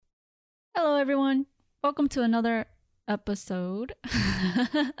Hello, everyone. Welcome to another episode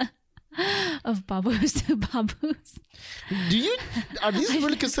of Babus to Babus. Are these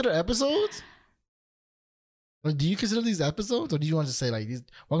really considered episodes? Or do you consider these episodes, or do you want to say like these?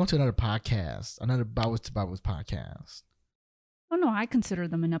 Welcome to another podcast, another Babus to Babus podcast. Oh no, I consider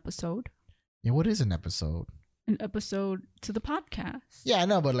them an episode. Yeah, what is an episode? An episode to the podcast. Yeah, I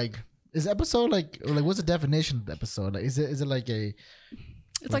know, but like, is episode like what's the definition of the episode? Like, is it like a?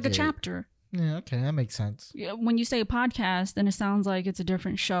 It's like a chapter. Yeah, okay, that makes sense. Yeah, when you say podcast, then it sounds like it's a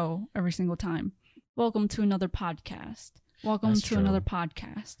different show every single time. Welcome to another podcast. Welcome That's to true. another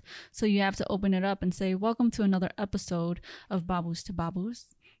podcast. So you have to open it up and say, welcome to another episode of Babus to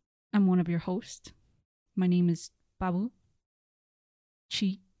Babus. I'm one of your hosts. My name is Babu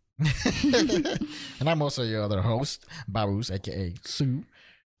Chi. And I'm also your other host, Babus, aka Sue.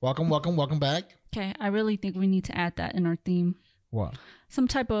 Welcome back. Okay, I really think we need to add that in our theme. What? Some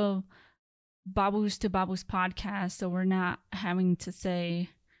type of Babus to Babus podcast, so we're not having to say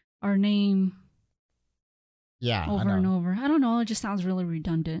our name over and over. I don't know, it just sounds really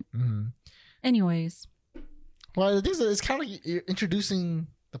redundant. Mm-hmm. Anyways. Well, the thing is, it's kind of like you're introducing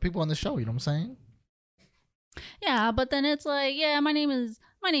the people on the show. You know what I'm saying? Yeah, but then it's like, yeah, my name is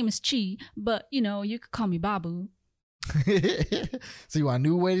Chi, but you could call me Babu. So you want a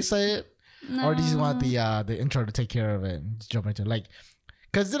new way to say it? No. Or do you just want the intro to take care of it and just jump into it? Like,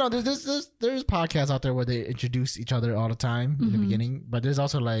 because there's podcasts out there where they introduce each other all the time in the beginning, but there's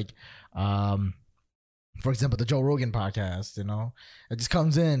also like, for example, the Joe Rogan podcast. It just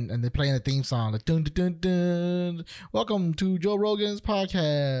comes in and they play in the theme song like dun dun dun dun. Welcome to Joe Rogan's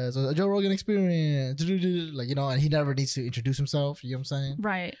podcast, or Joe Rogan Experience. Like and he never needs to introduce himself. You know what I'm saying?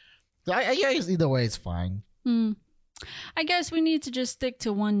 Right. So I guess either way, it's fine. I guess we need to just stick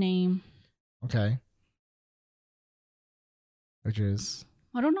to one name. Okay. Which is?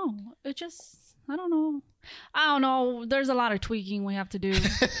 I don't know. I don't know. There's a lot of tweaking we have to do.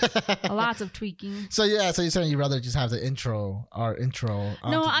 Lots of tweaking. So you're saying you'd rather just have the intro.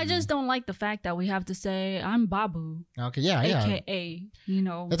 No, I just don't like the fact that we have to say I'm Babu. Okay, yeah. AKA, That's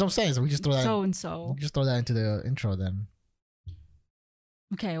what I'm saying. So we just throw that. So and so. Just throw that into the intro then.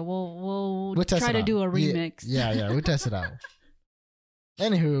 Okay, we'll test try it to out. do a remix. Yeah, we'll test it out.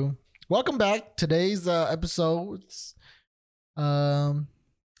 Anywho, welcome back. Today's episode's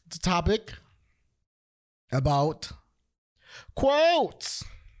it's a topic about quotes.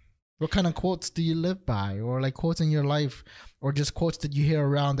 What kind of quotes do you live by, or like quotes in your life, or just quotes that you hear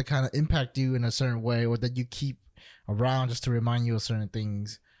around that kind of impact you in a certain way, or that you keep around just to remind you of certain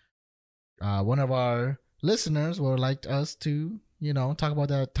things? One of our listeners would like us to talk about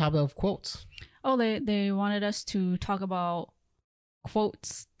that topic of quotes. Oh, they wanted us to talk about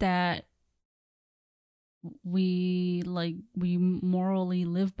quotes that we morally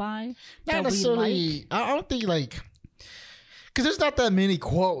live by. Not necessarily. I don't think because there's not that many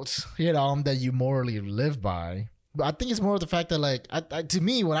quotes that you morally live by. But I think it's more of the fact that to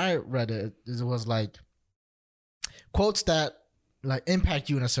me, when I read it, it was like quotes that like impact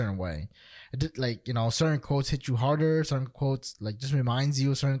you in a certain way. Certain quotes hit you harder. Certain quotes just reminds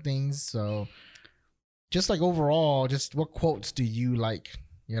you of certain things. So just overall, just what quotes do you like?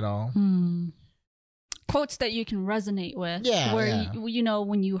 Quotes that you can resonate with. Yeah. Where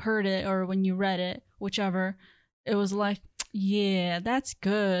when you heard it or when you read it, whichever, it was like, yeah, that's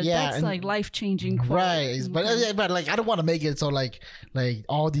good. Yeah, that's life-changing quote. Right. But I don't want to make it so like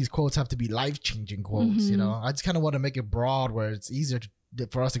all these quotes have to be life-changing quotes. I just kind of want to make it broad where it's easier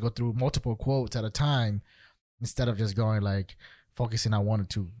for us to go through multiple quotes at a time instead of just going focusing on one or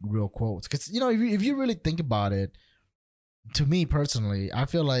two real quotes. Because if you really think about it, to me personally, I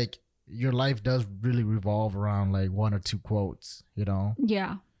feel like your life does really revolve around one or two quotes.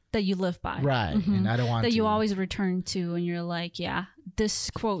 Yeah, that you live by. Right. And I don't want that you always return to, and you're like, yeah, this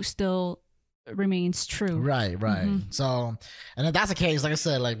quote still remains true. Right. So, and if that's the case, like I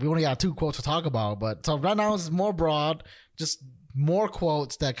said, we only got two quotes to talk about, but so right now it's more broad, just more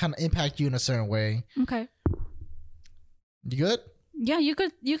quotes that kind of impact you in a certain way. Okay. You good? Yeah, you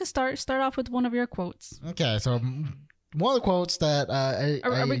could start off with one of your quotes. Okay, so one of the quotes that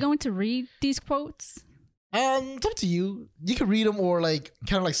are we going to read these quotes? It's up to you. You can read them or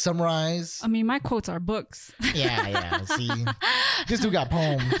kind of summarize. I mean, my quotes are books. Yeah. See, this dude got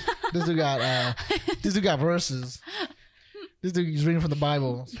poems. This dude got verses. This dude is reading from the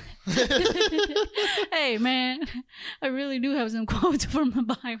Bible. Hey man, I really do have some quotes from the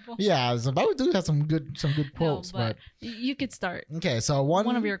Bible. Yeah, the Bible do have some good quotes, but you could start. Okay, so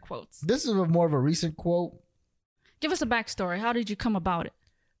one of your quotes. This is more of a recent quote. Give us a backstory. How did you come about it?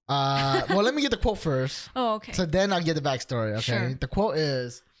 Well, let me get the quote first. Oh, okay. So then I'll get the backstory. Okay. Sure. The quote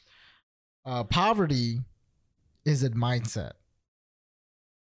is, poverty is a mindset.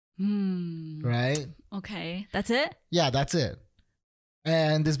 Right? Okay. That's it? Yeah, that's it.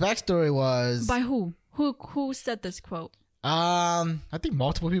 And this backstory was by who? Who said this quote? I think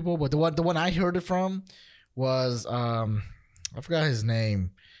multiple people, but the one I heard it from was I forgot his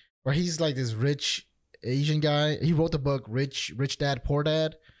name, but he's like this rich Asian guy. He wrote the book Rich Dad Poor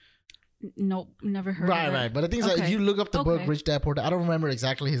Dad. Nope, never heard of it. Right. But the thing is, if you look up the book Rich Dad Poor Dad, I don't remember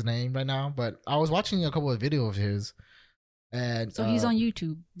exactly his name right now, but I was watching a couple of videos of his. And so he's on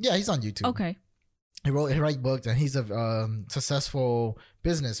YouTube. Yeah, he's on YouTube. Okay. He writes books, and he's a successful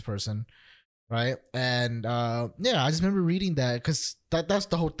business person, right? And I just remember reading that because that's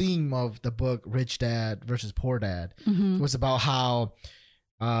the whole theme of the book Rich Dad versus Poor Dad. Mm-hmm. It was about how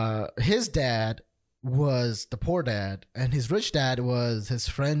his dad was the poor dad, and his rich dad was his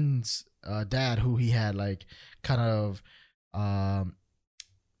friend's dad, who he had like kind of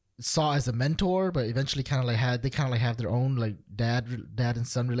saw as a mentor, but eventually kind of like have their own like dad and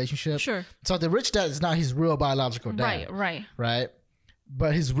son relationship. Sure. So the rich dad is not his real biological dad. Right.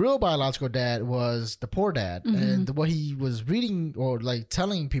 But his real biological dad was the poor dad. Mm-hmm. And what he was reading or like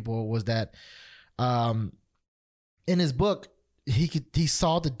telling people was that in his book, he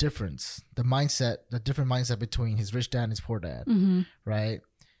saw the difference, the different mindset between his rich dad and his poor dad. Mm-hmm. Right.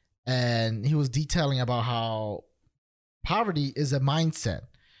 And he was detailing about how poverty is a mindset.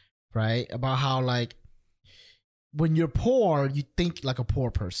 Right? About how like when you're poor, you think like a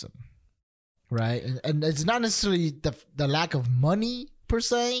poor person. Right? And it's not necessarily the lack of money per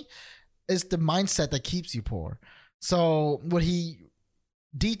se, it's the mindset that keeps you poor. So what he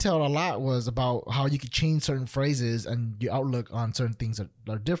detailed a lot was about how you could change certain phrases and your outlook on certain things are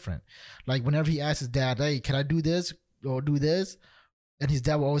different. Like whenever he asked his dad, hey, can I do this or do this? And his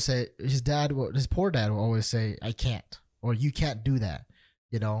dad will always say, his poor dad will always say, I can't, or you can't do that.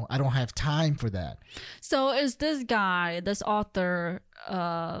 You know, I don't have time for that. So is this author,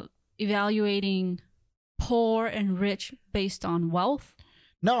 evaluating poor and rich based on wealth?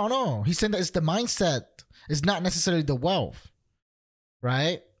 No. He said that it's the mindset. It's not necessarily the wealth,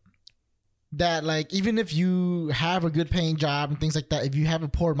 right? That like, even if you have a good paying job and things like that, if you have a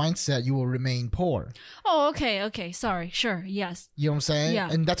poor mindset, you will remain poor. Oh, okay. Sorry. Sure. Yes. You know what I'm saying?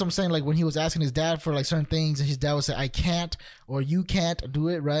 Yeah. And that's what I'm saying. Like when he was asking his dad for like certain things, and his dad would say, I can't, or you can't do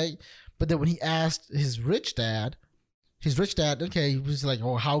it, right? But then when he asked his rich dad, okay, he was like,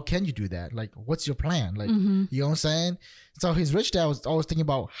 oh, how can you do that? Like, what's your plan? Like, mm-hmm. You know what I'm saying? So his rich dad was always thinking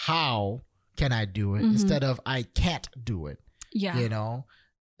about how can I do it, mm-hmm. instead of I can't do it. Yeah. You know?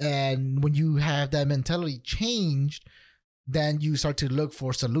 And when you have that mentality changed, then you start to look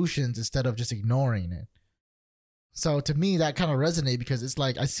for solutions instead of just ignoring it. So to me, that kind of resonates because it's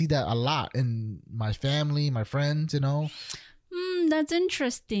like I see that a lot in my family, my friends, you know. That's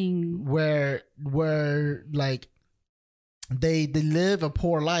interesting. Where like they live a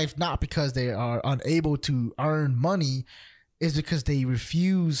poor life not because they are unable to earn money, it's because they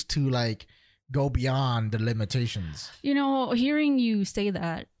refuse to like go beyond the limitations. You know, hearing you say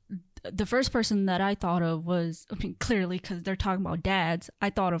that, the first person that I thought of was, I mean, clearly because they're talking about dads,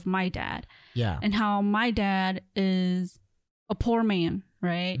 I thought of my dad. Yeah. And how my dad is a poor man,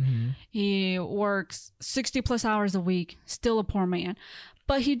 right? Mm-hmm. He works 60 plus hours a week, still a poor man.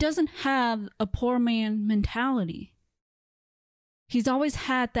 But he doesn't have a poor man mentality. He's always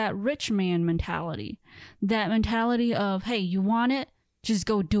had that rich man mentality. That mentality of, hey, you want it? Just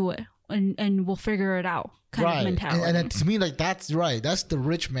go do it. And we'll figure it out kind of mentality. And to me, like, that's right. That's the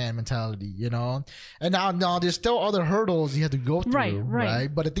rich man mentality, you know? And now there's still other hurdles you have to go through,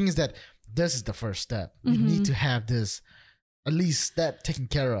 right? But the thing is that this is the first step. You mm-hmm. need to have this, at least step taken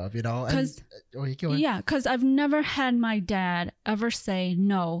care of, you know? Because I've never had my dad ever say,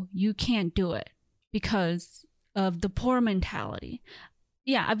 no, you can't do it because of the poor mentality.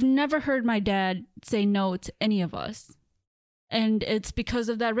 Yeah, I've never heard my dad say no to any of us. And it's because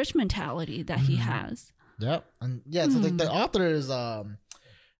of that rich mentality that he has. Yep. And so the author is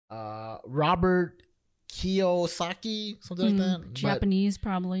Robert Kiyosaki, something like that. Japanese,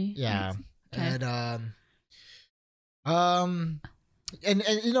 probably. Yeah. Okay. And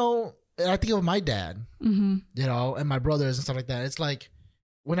you know, I think of my dad, mm-hmm. you know, and my brothers and stuff like that. It's like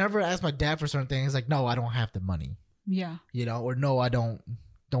whenever I ask my dad for certain things, it's like, no, I don't have the money. Yeah. You know, or no, I don't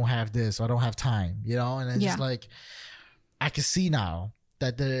have this, or I don't have time, you know? And it's just like, I can see now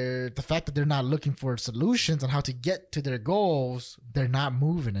that the fact that they're not looking for solutions on how to get to their goals, they're not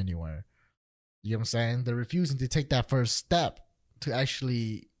moving anywhere. You know what I'm saying? They're refusing to take that first step to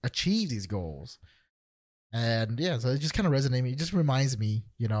actually achieve these goals. And so it just kind of resonates me. It just reminds me,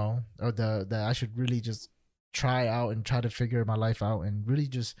 you know, or that I should really just try out and try to figure my life out and really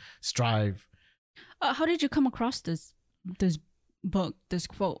just strive. How did you come across this book, this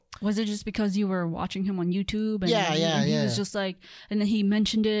quote? Was it just because you were watching him on YouTube? And he was just like, and then he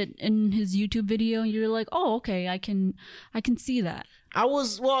mentioned it in his YouTube video, and you're like, oh, okay, I can see that. I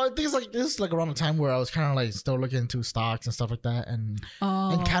think it's like this is like around the time where I was kind of like still looking into stocks and stuff like that, and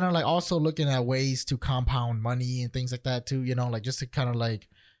kind of like also looking at ways to compound money and things like that too. You know, like just to kind of like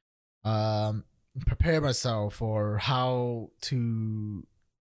prepare myself for how to,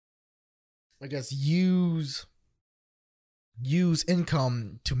 I guess, use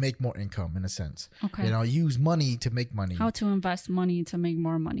income to make more income in a sense. Okay. You know, use money to make money. How to invest money to make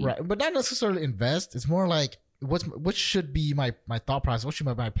more money. Right. But not necessarily invest. It's more like what should be my thought process? What should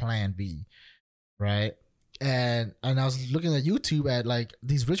my plan be? Right. And I was looking at YouTube at like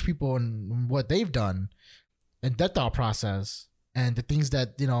these rich people and what they've done and their thought process and the things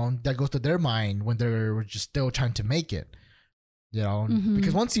that, you know, that goes to their mind when they're just still trying to make it. You know,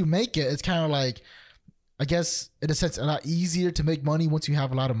 because once you make it, it's kind of like, I guess in a sense, a lot easier to make money once you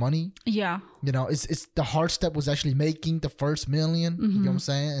have a lot of money. Yeah. You know, it's the hard step was actually making the first million. You know what I'm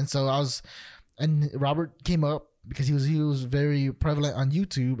saying? And so and Robert came up because he was very prevalent on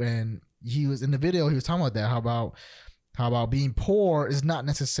YouTube, and he was in the video, he was talking about that, how about being poor is not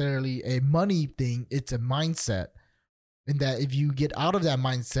necessarily a money thing, it's a mindset. And that if you get out of that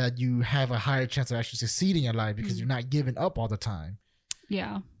mindset, you have a higher chance of actually succeeding in life because you're not giving up all the time.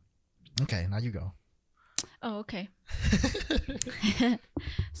 Yeah. Okay, now you go. Oh, okay.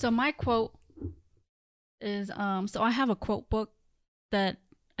 So my quote is so I have a quote book that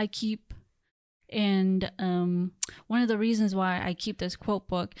I keep, and one of the reasons why I keep this quote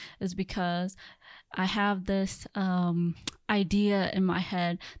book is because I have this idea in my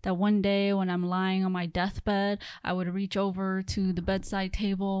head that one day when I'm lying on my deathbed, I would reach over to the bedside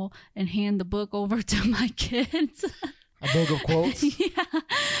table and hand the book over to my kids. A book of quotes? Yeah.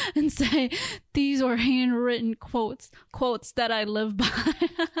 And say, these were handwritten quotes that I live by.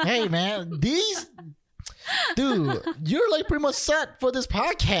 Hey, man, dude, you're like pretty much set for this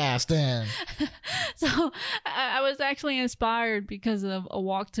podcast then. So I was actually inspired because of A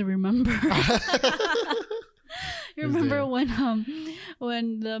Walk to Remember. You remember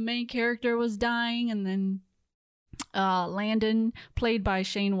when the main character was dying, and then Landon, played by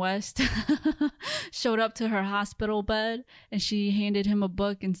Shane West, showed up to her hospital bed, and she handed him a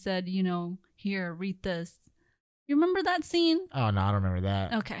book and said, you know, here, read this. You remember that scene? Oh, no, I don't remember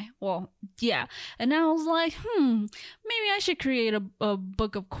that. Okay, well, yeah. And I was like, maybe I should create a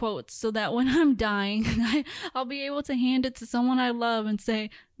book of quotes so that when I'm dying, I'll be able to hand it to someone I love and say,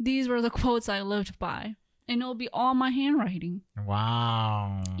 these were the quotes I lived by. And it'll be all my handwriting.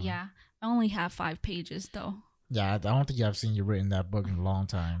 Wow. Yeah, I only have 5 pages, though. Yeah, I don't think I've seen you written that book in a long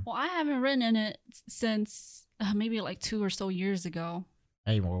time. Well, I haven't written in it since maybe like 2 or so years ago.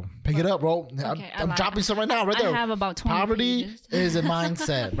 Hey, well, pick it up, bro. Okay, I'm dropping some right now, right there. I have about 20 Poverty pages. is a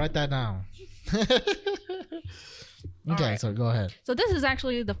mindset. Write that down. Okay, right. so go ahead. So this is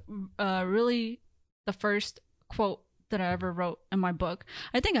actually really the first quote that I ever wrote in my book.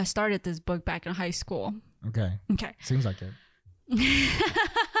 I think I started this book back in high school. Okay. Seems like it.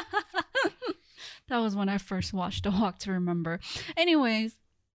 That was when I first watched A Walk to Remember. Anyways,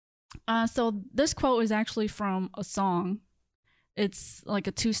 so this quote is actually from a song. It's like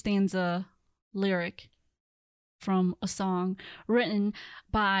a 2-stanza lyric from a song written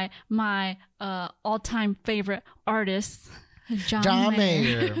by my all-time favorite artist, John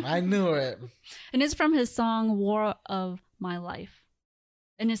Mayer. I knew it. And it's from his song War of My Life.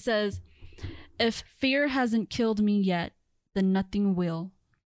 And it says, if fear hasn't killed me yet, then nothing will.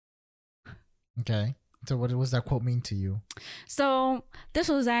 Okay. So what does that quote mean to you? So this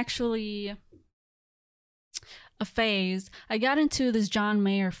was actually a phase. I got into this John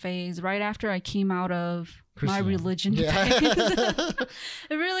Mayer phase right after I came out of my religion phase. It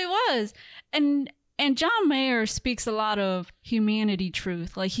really was. And John Mayer speaks a lot of humanity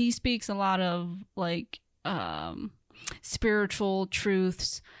truth. Like he speaks a lot of like spiritual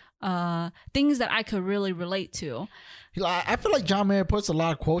truths, things that I could really relate to. I feel like John Mayer puts a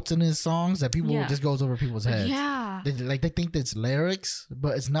lot of quotes in his songs that people just goes over people's heads. Yeah. They think it's lyrics,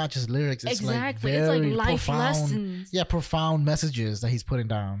 but it's not just lyrics. It's exactly. Like very it's like life profound, lessons. Yeah, profound messages that he's putting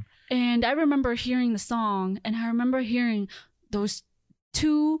down. And I remember hearing the song, and I remember hearing those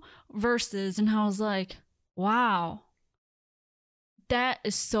 2 verses, and I was like, wow, that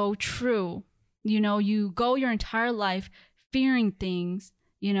is so true. You know, you go your entire life fearing things,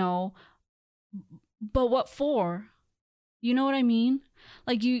 you know, but what for? You know what I mean?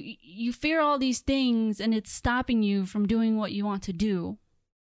 Like you fear all these things and it's stopping you from doing what you want to do.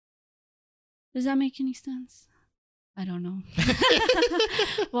 Does that make any sense? I don't know.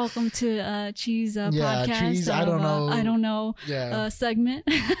 Welcome to Cheese podcast. Cheese. I don't know. I don't know. Yeah. Segment.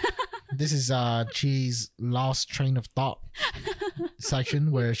 This is Cheese lost train of thought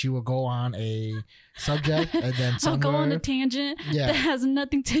section where she will go on a subject and then I'll go on a somewhere tangent that has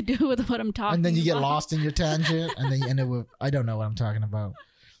nothing to do with what I'm talking about. and then you get lost in your tangent and then you end up with I don't know what I'm talking about.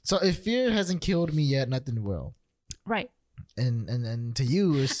 So if fear hasn't killed me yet, nothing will. Right. And to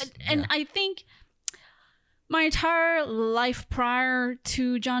you is and I think my entire life prior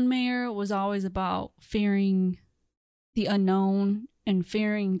to John Mayer was always about fearing the unknown and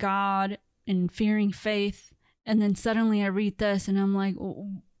fearing God and fearing faith. And then suddenly I read this and I'm like,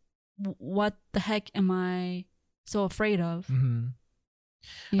 what the heck am I so afraid of?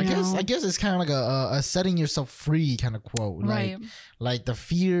 Mm-hmm. I guess it's kind of like a setting yourself free kind of quote. Right. Like the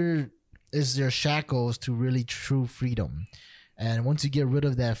fear is your shackles to really true freedom. And once you get rid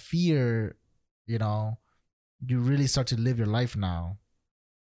of that fear, you know, you really start to live your life now.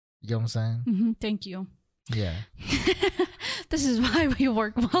 You get what I'm saying? Mm-hmm. Thank you. Yeah. This is why we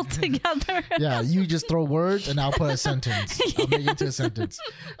work well together. Yeah, you just throw words and I'll put a sentence. I'll make it into a sentence.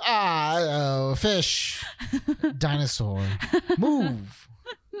 Fish. Dinosaur. Move.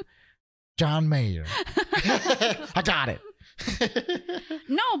 John Mayer. I got it.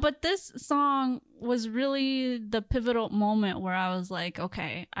 No, but this song was really the pivotal moment where I was like,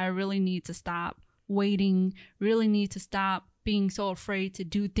 okay, I really need to stop waiting, really need to stop being so afraid to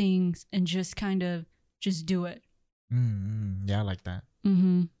do things and just kind of just do it. Yeah, I like that.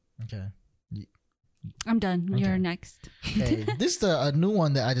 Mm-hmm. Okay. I'm done. Okay. You're next. Okay, this is a new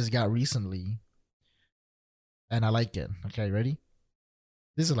one that I just got recently. And I like it. Okay, ready?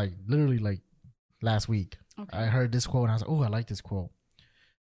 This is like literally like last week. Okay. I heard this quote and I was like, oh, I like this quote.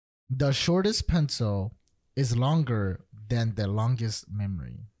 The shortest pencil is longer than the longest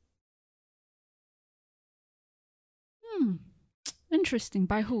memory. Interesting.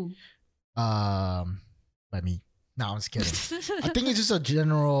 By who? By me. No, I'm just kidding. I think it's just a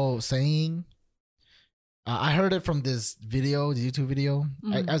general saying. I heard it from this video, the YouTube video.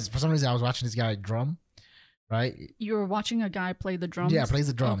 For some reason, I was watching this guy drum, right? You were watching a guy play the drums? Yeah, plays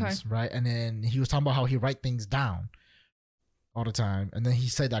the drums, okay. right? And then he was talking about how he write things down all the time. And then he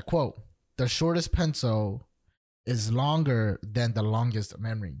said that quote, the shortest pencil is longer than the longest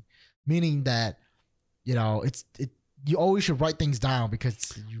memory. Meaning that, you know, you always should write things down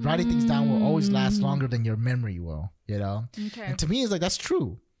because writing things down will always last longer than your memory will, you know? Okay. And to me, it's like, that's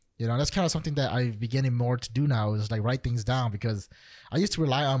true. You know, that's kind of something that I'm beginning more to do now is like write things down because I used to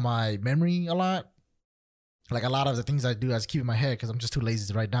rely on my memory a lot. Like a lot of the things I do, I just keep in my head because I'm just too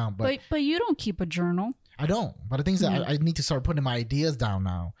lazy to write down. But you don't keep a journal. I don't. But the things that I need to start putting my ideas down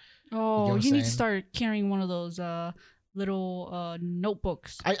now. Oh, you need to start carrying one of those little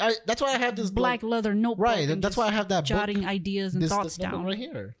notebooks. I that's why I have this black leather notebook. Right. That's why I have that jotting book, ideas and thoughts down right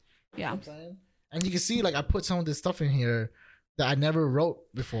here. Yeah. You know what I'm saying? And you can see like I put some of this stuff in here that I never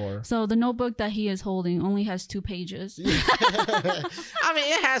wrote before. So the notebook that he is holding only has 2 pages. I mean,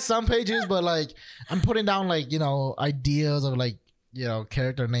 it has some pages, but like I'm putting down like, you know, ideas of like, you know,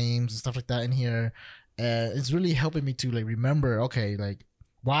 character names and stuff like that in here. And it's really helping me to like remember, okay, like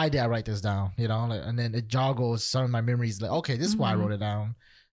why did I write this down? You know, like, and then it joggles some of my memories like, okay, this is why I wrote it down.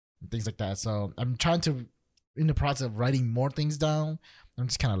 And things like that. So I'm trying to, in the process of writing more things down, I'm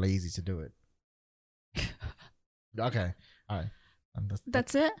just kind of lazy to do it. Okay. All right.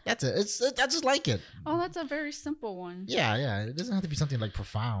 That's it? That's it. I just like it. Oh, that's a very simple one. Yeah. It doesn't have to be something like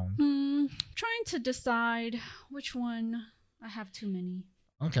profound. Trying to decide which one. I have too many.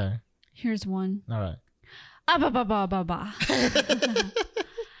 Okay. Here's one. All right. Ba.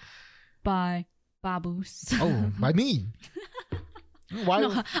 By Baboos. Oh, by me. Why?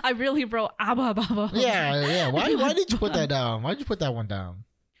 No, I really wrote ba. Yeah. Why did you put that down? Why did you put that one down?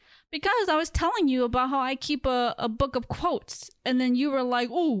 Because I was telling you about how I keep a book of quotes, and then you were like,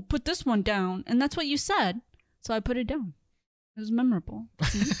 "Oh, put this one down," and that's what you said. So I put it down. It was memorable.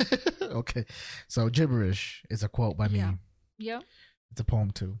 Okay, so gibberish is a quote by me. Yep. It's a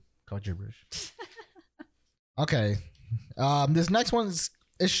poem too called gibberish. Okay, this next one is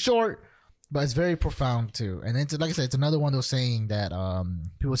short, but it's very profound too, and it's like I said, it's another one of those saying that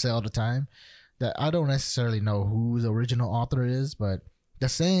people say all the time that I don't necessarily know who the original author is, but the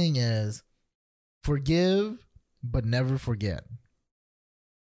saying is, forgive, but never forget.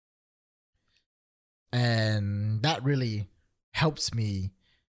 And that really helps me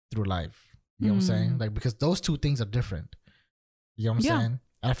through life. You know what I'm saying? Like, because those two things are different. You know what I'm saying?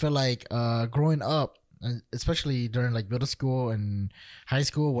 I feel like growing up, especially during like middle school and high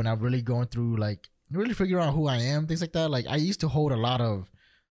school, when I'm really going through like, really figuring out who I am, things like that. Like, I used to hold a lot of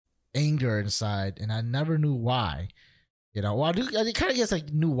anger inside, and I never knew why. You know, well, I kind of guess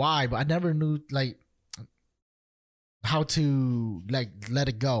like knew why, but I never knew like how to like let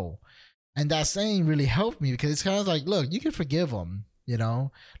it go. And that saying really helped me because it's kind of like, look, you can forgive them, you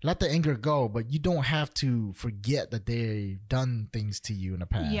know, let the anger go, but you don't have to forget that they've done things to you in the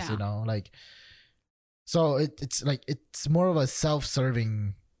past, Yeah. you know, like, so it's like, it's more of a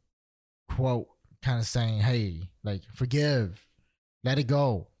self-serving quote kind of saying, hey, like, forgive, let it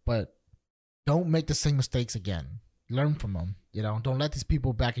go, but don't make the same mistakes again. Learn from them, you know, don't let these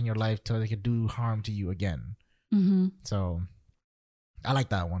people back in your life till they can do harm to you again. Mm-hmm. So I like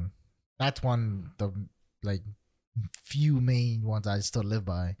that one. That's one the like few main ones I still live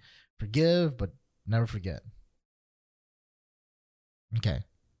by. Forgive, but never forget. Okay.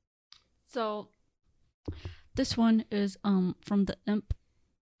 So this one is from the Imp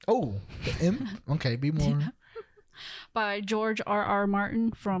Oh, the Imp. Okay, be more by George R.R.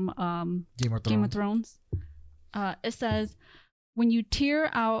 Martin from Game of Thrones. Game of Thrones. It says, when you tear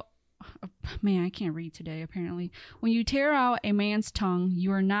out, man, I can't read today, apparently. When you tear out a man's tongue,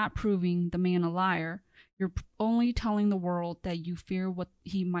 you are not proving the man a liar. You're only telling the world that you fear what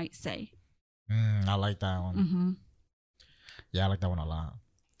he might say. I like that one. Mm-hmm. Yeah, I like that one a lot.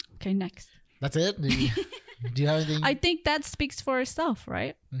 Okay, next. That's it? Do you have anything? I think that speaks for itself,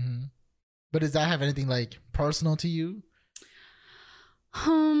 right? Mm-hmm. But does that have anything like personal to you?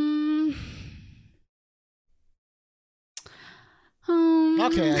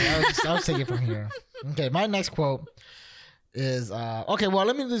 Okay, I'll take it from here. Okay, my next quote is okay, well,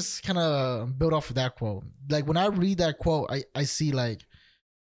 let me just kind of build off of that quote. Like when I read that quote, I see like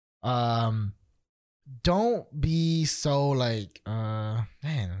don't be so like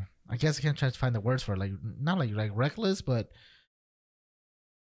man, I guess I can't try to find the words for it. Like not like reckless, but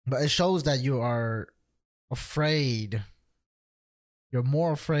it shows that you are afraid. You're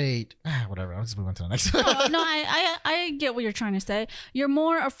more afraid. Whatever. I'll just move on to the next. No, I get what you're trying to say. You're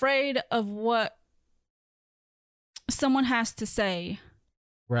more afraid of what someone has to say,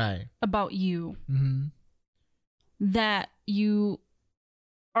 right, about you, mm-hmm. that you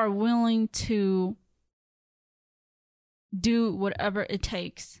are willing to do whatever it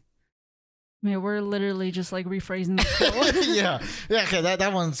takes. I mean, we're literally just like rephrasing the quote. yeah. Okay,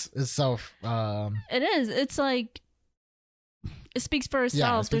 that one's itself. It is. It's like it speaks for itself.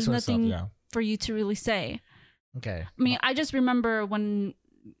 Yeah, it speaks There's for nothing itself, for you to really say. Okay. I mean, I just remember when,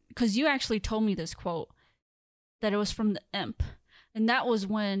 because you actually told me this quote, that it was from the Imp. And that was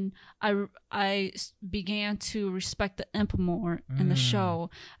when I began to respect the Imp more in the show.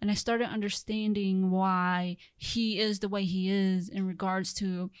 And I started understanding why he is the way he is in regards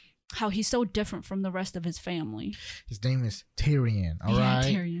to how he's so different from the rest of his family. His name is Tyrion, all right?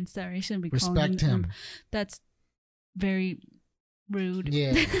 Tyrion, sorry. I shouldn't be calling Respect him. Imp. That's very rude.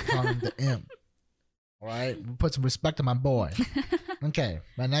 Yeah, call him the Imp. All right? Put some respect on my boy. Okay,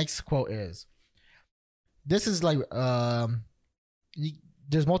 my next quote is, this is like,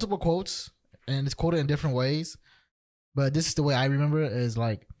 there's multiple quotes, and it's quoted in different ways, but this is the way I remember it, is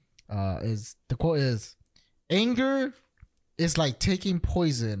like, is the quote is, anger is like taking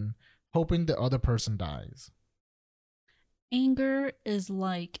poison, hoping the other person dies. Anger is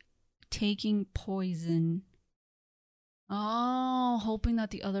like taking poison. Oh, hoping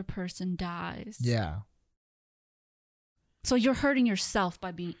that the other person dies. Yeah. So you're hurting yourself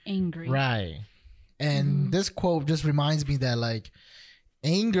by being angry. Right. And this quote just reminds me that, like,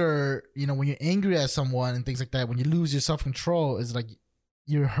 anger, you know, when you're angry at someone and things like that, when you lose your self-control, is like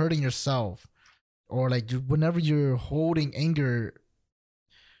you're hurting yourself. Or like whenever you're holding anger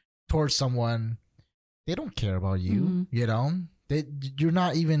towards someone, they don't care about you, you know? You're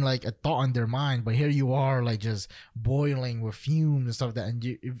not even like a thought in their mind, but here you are like just boiling with fumes and stuff like that, and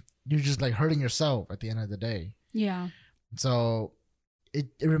you're just like hurting yourself at the end of the day. Yeah. So it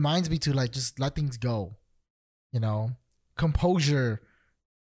reminds me to like just let things go, you know? Composure.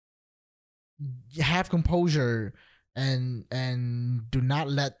 Have composure and do not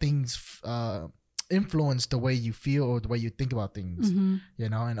let things influence the way you feel or the way you think about things, you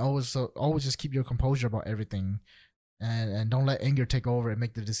know, and always just keep your composure about everything, and don't let anger take over and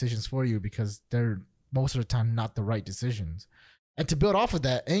make the decisions for you, because they're most of the time not the right decisions. And to build off of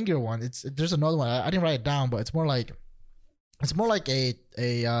that anger one, there's another one. I didn't write it down, but it's more like a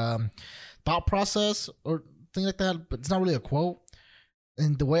thought process or thing like that, but it's not really a quote.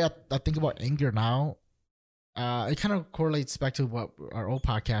 And the way I think about anger now, it kind of correlates back to what our old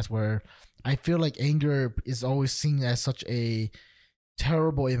podcast, where I feel like anger is always seen as such a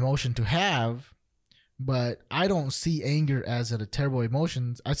terrible emotion to have, But I don't see anger as a terrible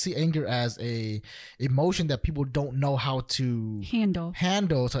emotion. I see anger as a emotion that people don't know how to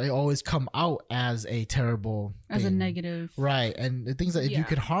handle. So it always come out as a terrible as thing. a negative. Right. And the things that if you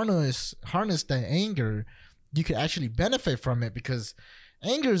could harness the anger, you could actually benefit from it, because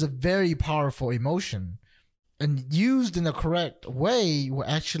anger is a very powerful emotion, and used in the correct way will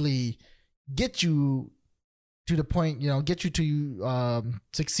actually get you to the point, get you to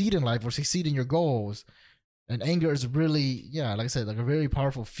succeed in life or succeed in your goals. And anger is really, like I said, like a very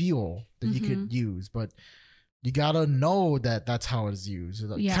powerful fuel that you could use, but you gotta know that that's how it's used.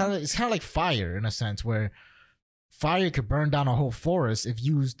 It's kind of like fire in a sense, where fire could burn down a whole forest if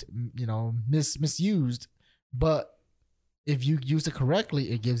used, misused. But if you use it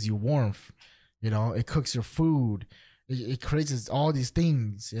correctly, it gives you warmth. It cooks your food. It creates all these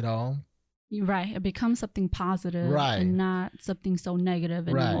things. Right. It becomes something positive, and not something so negative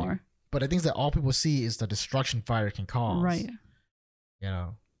anymore. Right. But I think that all people see is the destruction fire can cause. Right.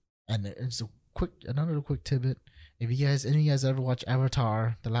 And it's another quick tidbit. If any of you guys ever watch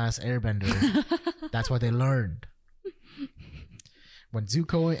Avatar: The Last Airbender, that's what they learned. When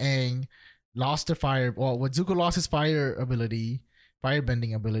Zuko and Aang lost their fire, when Zuko lost his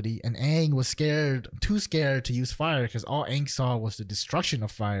firebending ability, and Aang was too scared to use fire, because all Aang saw was the destruction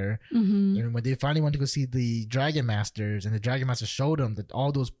of fire. And when they finally went to go see the Dragon Masters, and the Dragon Masters showed them that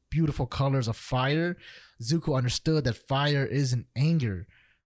all those beautiful colors of fire, Zuko understood that fire isn't anger,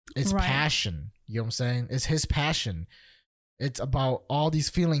 it's passion. You know what I'm saying? It's his passion. It's about all these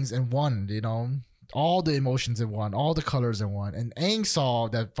feelings in one, all the emotions in one, all the colors in one. And Aang saw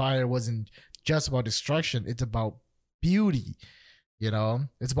that fire wasn't just about destruction, it's about beauty.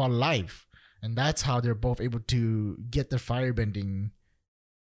 It's about life. And that's how they're both able to get their firebending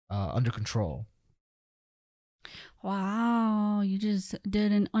under control. Wow. You just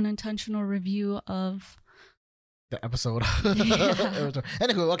did an unintentional review of the episode.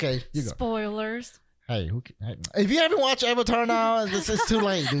 Anyway, okay, you go. Spoilers. Hey, if you haven't watched Avatar now, it's too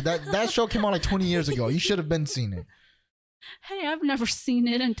late, dude. That show came out like 20 years ago. You should have been seen it. Hey, I've never seen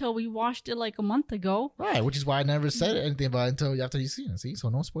it until we watched it like a month ago. Right, which is why I never said anything about it until after you've seen it. See, so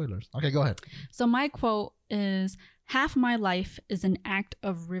no spoilers. Okay, go ahead. So my quote is, "Half my life is an act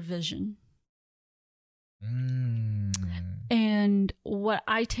of revision." And what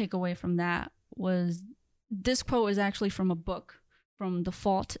I take away from that was, this quote is actually from a book, from The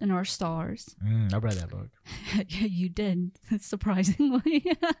Fault in Our Stars. I read that book. Yeah, you did, surprisingly.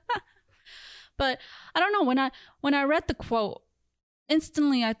 But I don't know, when I read the quote,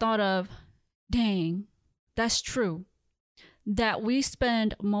 instantly I thought of, dang, that's true. That we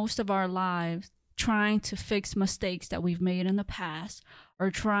spend most of our lives trying to fix mistakes that we've made in the past,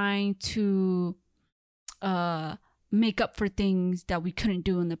 or trying to make up for things that we couldn't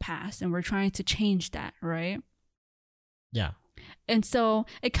do in the past, and we're trying to change that, right? Yeah. And so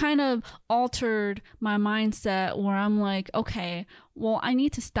it kind of altered my mindset, where I'm like, okay, well, I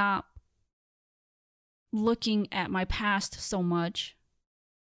need to stop looking at my past so much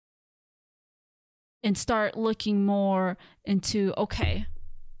and start looking more into,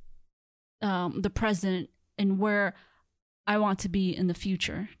 the present and where I want to be in the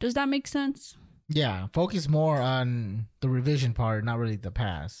future. Does that make sense? Yeah, focus more on the revision part, not really the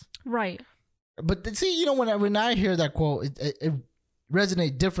past. Right. But see, when I hear that quote, it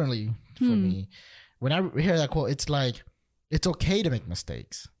resonates differently for me. When I hear that quote, it's like, it's okay to make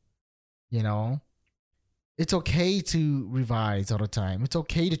mistakes. It's okay to revise all the time. It's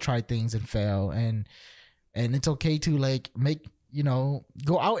okay to try things and fail, and it's okay to make,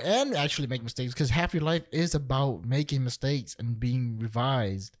 go out and actually make mistakes, because half your life is about making mistakes and being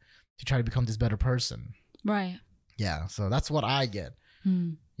revised to try to become this better person. Right. Yeah. So that's what I get.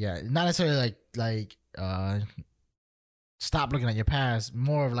 Yeah. Not necessarily like stop looking at your past.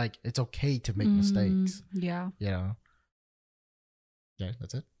 More of like, it's okay to make mistakes. Yeah. Okay.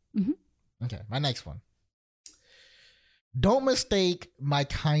 That's it. Okay. My next one. Don't mistake my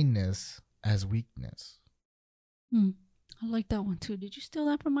kindness as weakness. I like that one too. Did you steal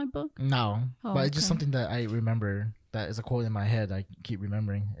that from my book? No, but it's just something that I remember. That is a quote in my head. I keep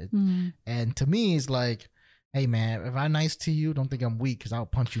remembering it. And to me, it's like, hey man, if I'm nice to you, don't think I'm weak, because I'll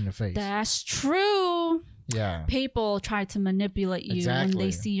punch you in the face. That's true. Yeah. People try to manipulate you when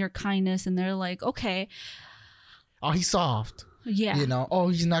they see your kindness, and they're like, okay, oh, he's soft. Yeah. Oh,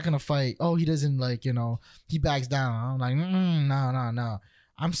 he's not going to fight. Oh, he doesn't he backs down. I'm like, no.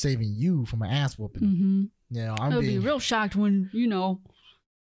 I'm saving you from an ass whooping. I'll be real shocked when, No,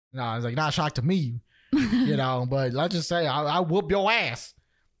 it's like, not shocked to me, but let's just say I whoop your ass.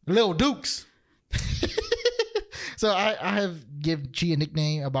 Little Dukes. So I have give Chi a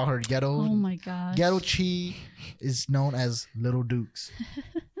nickname about her ghetto. Oh my gosh. Ghetto Chi is known as Little Dukes.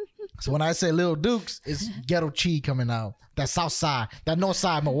 So when I say Little Dukes, it's Ghetto Chi coming out. That South Side, that North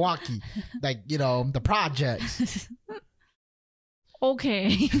Side Milwaukee, like the projects.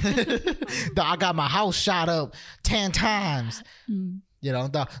 Okay. I got my house shot up 10 times. Mm.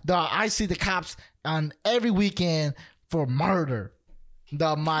 I see the cops on every weekend for murder.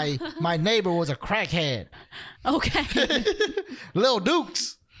 My neighbor was a crackhead. Okay. Little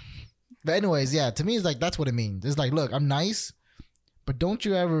Dukes. But anyways, yeah, to me it's like that's what it means. It's like, look, I'm nice, but don't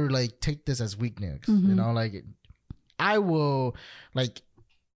you ever like take this as weakness. Mm-hmm. Like I will like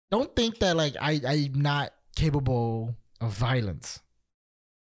don't think that like I'm not capable of violence.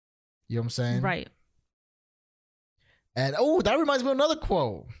 You know what I'm saying? Right. And that reminds me of another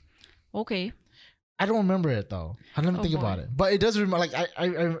quote. Okay. I don't remember it though. I don't think about it, but it does remember. Like I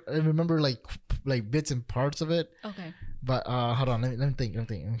remember like bits and parts of it. Okay. But hold on, let me think.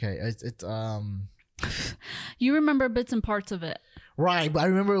 Okay, it's You remember bits and parts of it, right? But I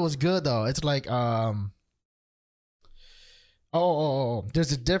remember it was good though. It's like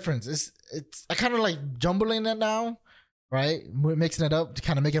there's a difference. It's I kind of like jumbling it now, right? We're mixing it up to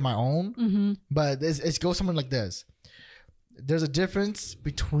kind of make it my own. Mm-hmm. But it goes something like this. There's a difference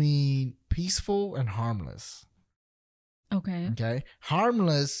between peaceful and harmless. Okay. Okay.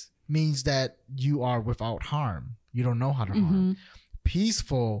 Harmless means that you are without harm. You don't know how to harm.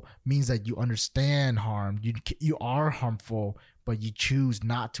 Peaceful means that you understand harm. You are harmful, but you choose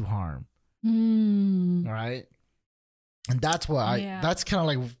not to harm. All right. And that's what that's kind of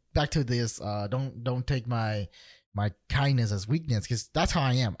like back to this. Don't take my kindness as weakness, because that's how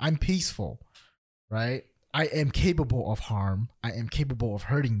I am. I'm peaceful, right? I am capable of harm. I am capable of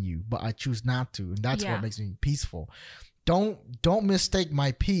hurting you, but I choose not to, and that's what makes me peaceful. Don't mistake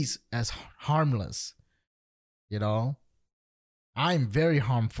my peace as harmless. I'm very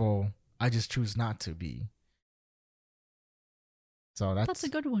harmful. I just choose not to be. So that's a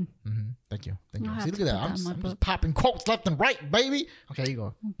good one. Mm-hmm. Thank you. See, look at that. I'm just popping quotes left and right, baby. Okay, you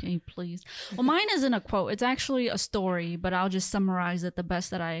go. Okay, please. Well, mine isn't a quote. It's actually a story, but I'll just summarize it the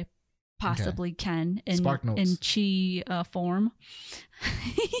best that I possibly can in Spark notes. in Chi form.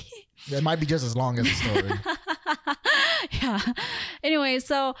 It might be just as long as the story. Yeah. Anyway,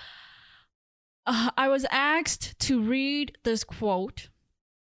 so I was asked to read this quote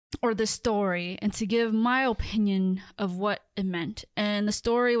or this story and to give my opinion of what it meant. And the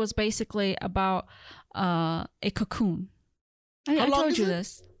story was basically about a cocoon. I told you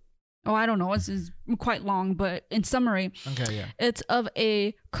this. Oh, I don't know. It's quite long, but in summary, okay, yeah, it's of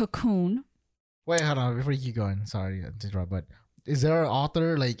a cocoon. Wait, hold on. Before you keep going, sorry to interrupt, but is there an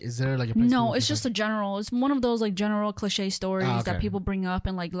author? Like, is there like a place? No, it's just a general. It's one of those like general cliche stories okay. that people bring up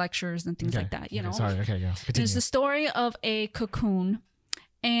in like lectures and things like that. You know. Sorry. Okay, yeah. Continue. It's the story of a cocoon,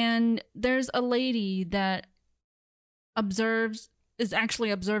 and there's a lady that is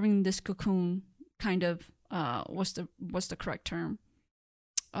actually observing this cocoon. Kind of. What's the correct term?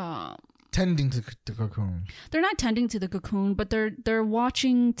 Tending to the cocoon. They're not tending to the cocoon, but they're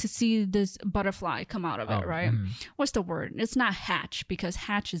watching to see this butterfly come out of it, right? Mm-hmm. What's the word? It's not hatch, because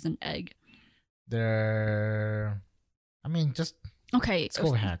hatch is an egg. Just okay. Let's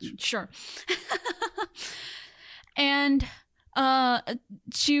go with hatch. Sure. And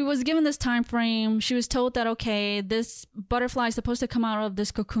she was given this time frame. She was told that, okay, this butterfly is supposed to come out of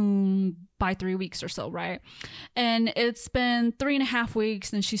this cocoon by 3 weeks or so, right? And it's been 3.5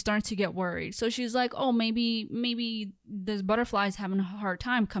 weeks, and she's starting to get worried. So she's like, oh, maybe this butterfly is having a hard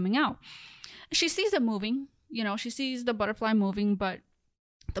time coming out. She sees it moving, she sees the butterfly moving, but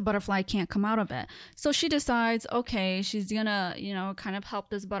the butterfly can't come out of it. So she decides, okay, she's gonna, kind of help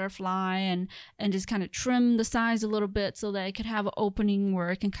this butterfly and just kind of trim the size a little bit so that it could have an opening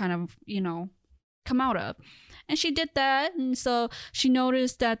where it can kind of, come out of. And she did that. And so she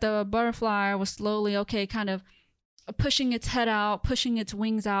noticed that the butterfly was slowly, kind of pushing its head out, pushing its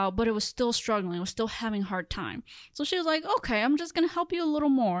wings out, but it was still struggling. It was still having a hard time. So she was like, okay, I'm just gonna help you a little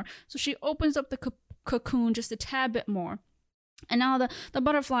more. So she opens up the cocoon just a tad bit more. And now the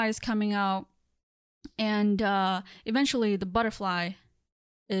butterfly is coming out, and eventually the butterfly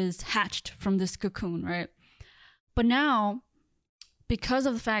is hatched from this cocoon, right? But now, because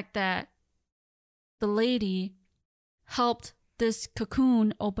of the fact that the lady helped this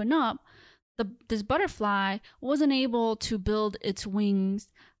cocoon open up, this butterfly wasn't able to build its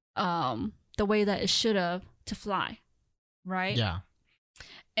wings the way that it should have to fly, right? Yeah.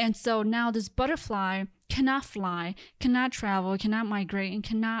 And so now this butterfly cannot fly, cannot travel, cannot migrate, and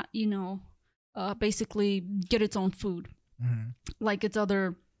cannot, basically get its own food like its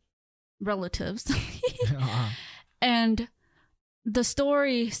other relatives. And the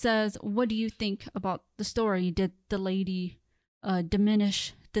story says, what do you think about the story? Did the lady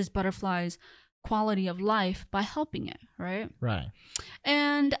diminish this butterfly's quality of life by helping it, right? Right.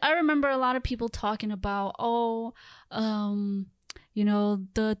 And I remember a lot of people talking about, you know,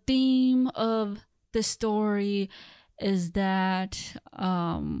 the theme of the story is that,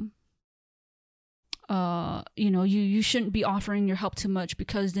 you know, you shouldn't be offering your help too much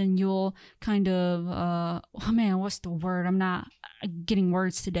because then you'll kind of, oh man, what's the word? I'm not getting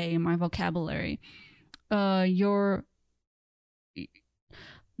words today in my vocabulary. You're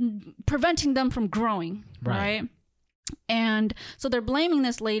preventing them from growing, right? And so they're blaming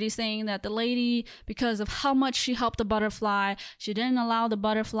this lady, saying that the lady, because of how much she helped the butterfly, she didn't allow the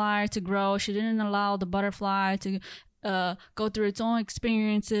butterfly to grow. She didn't allow the butterfly to go through its own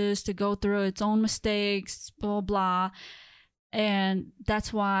experiences, to go through its own mistakes, blah, blah. And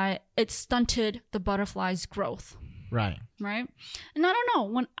that's why it stunted the butterfly's growth. Right. Right? And I don't know,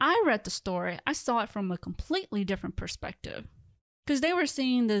 when I read the story, I saw it from a completely different perspective. Because they were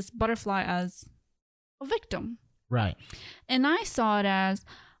seeing this butterfly as a victim. Right. And I saw it as,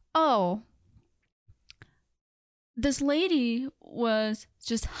 oh, this lady was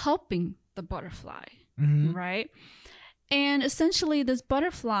just helping the butterfly, right? And essentially, this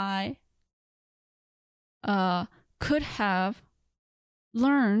butterfly could have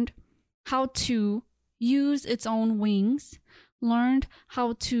learned how to use its own wings, learned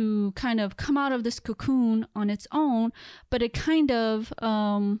how to kind of come out of this cocoon on its own, but it kind of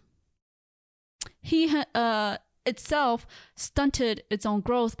itself stunted its own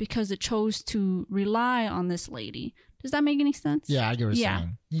growth because it chose to rely on this lady. Does that make any sense? Yeah, I get what you're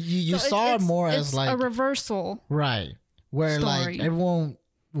saying. You so saw it more as like a reversal, right? Where story. Like everyone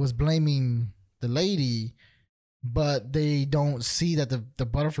was blaming the lady, but they don't see that the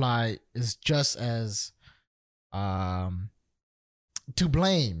butterfly is just as to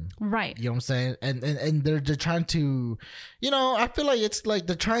blame, right? You know what I'm saying? And they're trying to, you know, I feel like it's like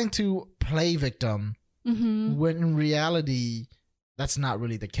they're trying to play victim when in reality that's not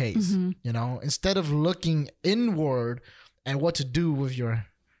really the case. You know, instead of looking inward and what to do with your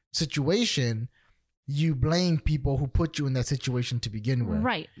situation, you blame people who put you in that situation to begin with,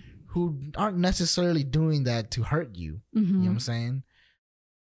 right? Who aren't necessarily doing that to hurt you. You know what I'm saying?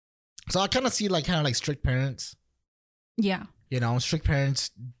 So I kind of see like strict parents. Yeah. You know, strict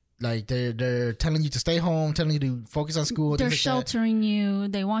parents, like they're telling you to stay home, telling you to focus on school. They're sheltering you.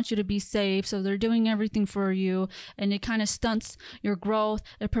 They want you to be safe. So they're doing everything for you. And it kind of stunts your growth.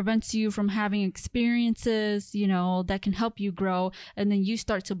 It prevents you from having experiences, you know, that can help you grow. And then you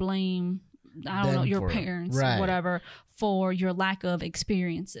start to blame, I don't know, your parents or whatever for your lack of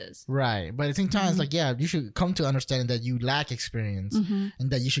experiences. Right. But at the same time, it's like, yeah, you should come to understanding that you lack experience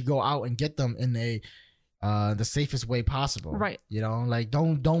and that you should go out and get them in the safest way possible. Right. You know, like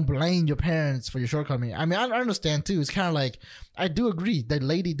don't blame your parents for your shortcoming. I mean, I understand too. It's kind of like, I do agree that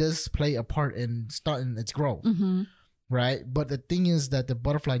lady does play a part in starting its growth. Right. But the thing is that the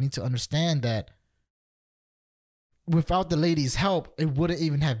butterfly needs to understand that without the lady's help, it wouldn't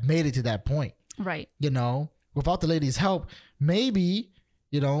even have made it to that point. Right. You know, without the lady's help, maybe,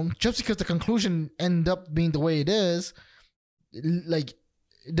 you know, just because the conclusion ended up being the way it is, like,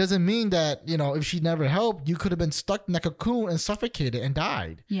 it doesn't mean that, you know, if she never helped, you could have been stuck in that cocoon and suffocated and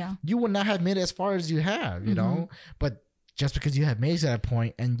died. Yeah. You would not have made it as far as you have, you know? But just because you have made it to that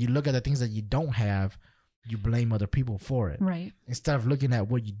point and you look at the things that you don't have, you blame other people for it. Right. Instead of looking at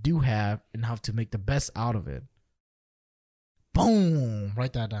what you do have and how to make the best out of it. Boom!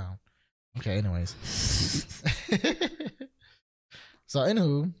 Write that down. Okay, anyways. So,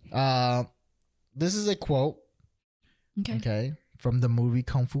 anywho, this is a quote. Okay. From the movie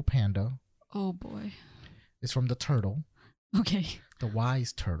Kung Fu Panda. Oh boy. It's from the turtle. Okay. The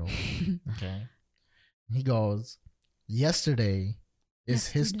wise turtle. Okay. He goes, yesterday is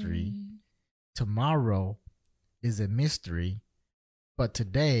history. Tomorrow is a mystery. But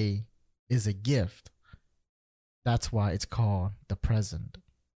today is a gift. That's why it's called the present.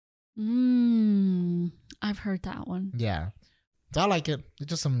 I've heard that one. Yeah. So I like it. It's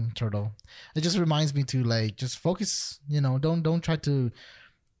just some turtle. It just reminds me to like just focus, you know, don't try to,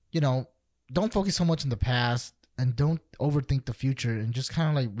 you know, don't focus so much in the past and don't overthink the future and just kind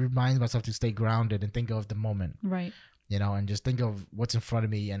of like remind myself to stay grounded and think of the moment. Right. You know, and just think of what's in front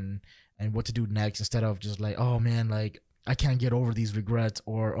of me and what to do next instead of just like, oh man, like I can't get over these regrets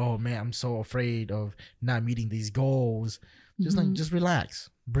or, oh man, I'm so afraid of not meeting these goals. Just like, just relax,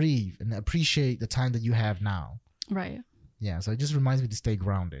 breathe and appreciate the time that you have now. Right. Yeah, so it just reminds me to stay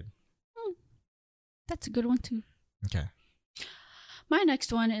grounded. That's a good one too. Okay. My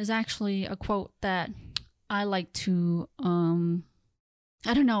next one is actually a quote that I like to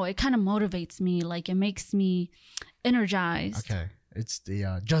I don't know, it kind of motivates me, like it makes me energized. Okay. It's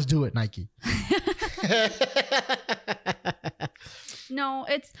the just do it Nike. No,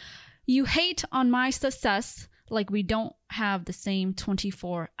 it's you hate on my success like we don't have the same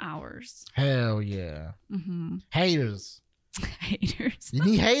 24 hours. Hell yeah. Mm-hmm. Haters. Haters. You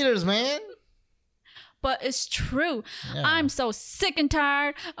need haters, man. But it's true. Yeah. I'm so sick and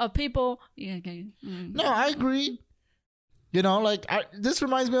tired of people. Yeah, okay. No, I agree. You know, like this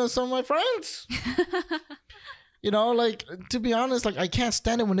reminds me of some of my friends. You know, like to be honest, like I can't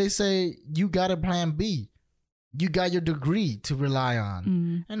stand it when they say you got a plan B. You got your degree to rely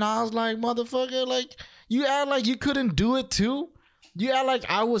on. And I was like, motherfucker, like you act like you couldn't do it too. You act like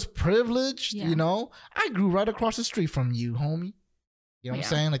I was privileged, you know. I grew right across the street from you, homie. You know what I'm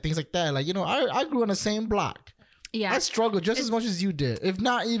saying? Like things like that. Like, you know, I grew on the same block. Yeah. I struggled just as much as you did, if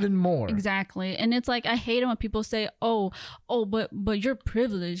not even more. Exactly. And it's like I hate it when people say, oh, but you're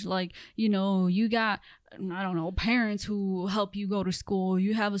privileged. Like, you know, you got, I don't know, parents who help you go to school.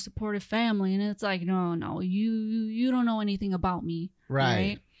 You have a supportive family. And it's like, no, you don't know anything about me.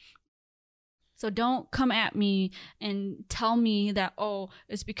 Right? So don't come at me and tell me that, oh,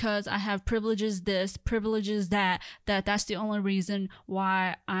 it's because I have privileges this, privileges that's the only reason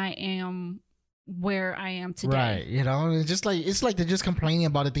why I am where I am today. Right. You know, it's like they're just complaining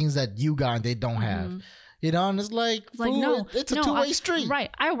about the things that you got and they don't have. You know, and it's like no, it's a two-way street. Right.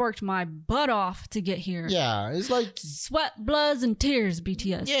 I worked my butt off to get here. Yeah. It's like sweat, bloods, and tears,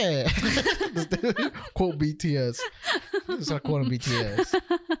 BTS. Yeah. Quote BTS. Start quoting BTS.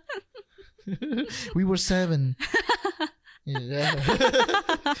 We were 7. Yeah.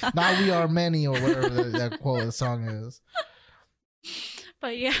 Now we are many, or whatever that quote the song is.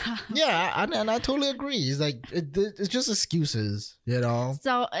 But yeah. Yeah, and I totally agree. It's like it's just excuses, you know.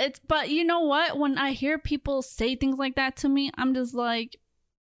 So but you know what? When I hear people say things like that to me, I'm just like,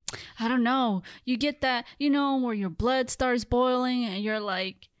 I don't know. You get that, you know, where your blood starts boiling and you're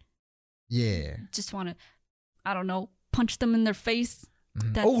like, yeah, just want to, I don't know, punch them in their face.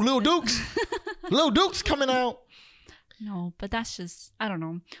 Oh, Lil Dukes. Lil Dukes coming out. No, but that's just, I don't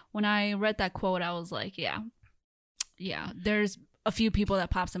know. When I read that quote, I was like, yeah, there's a few people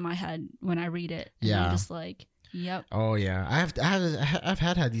that pops in my head when I read it. And I'm just like, yep. Oh yeah, I've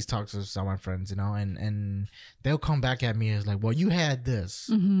had these talks with some of my friends, you know, and they'll come back at me as like, well, you had this,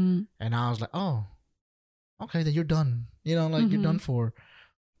 and I was like, oh, okay, then you're done. You know, like you're done for.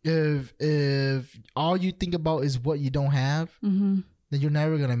 If all you think about is what you don't have, then you're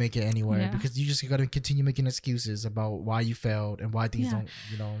never gonna make it anywhere because you just gotta continue making excuses about why you failed and why things don't,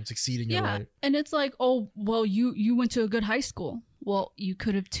 you know, succeed in your life. And it's like, oh, well, you went to a good high school. Well, you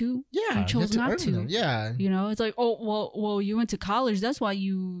could have too. Yeah, you chose not to. Yeah, you know, it's like, oh, well, you went to college. That's why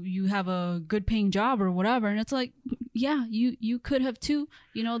you have a good paying job or whatever. And it's like, yeah, you could have too.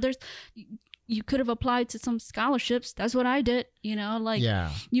 You know, you could have applied to some scholarships. That's what I did. You know, like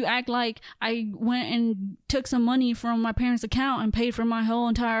you act like I went and took some money from my parents' account and paid for my whole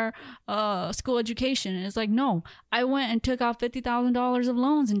entire school education. And it's like, no, I went and took out $50,000 of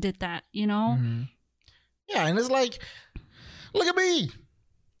loans and did that. You know. Yeah, and it's like, look at me.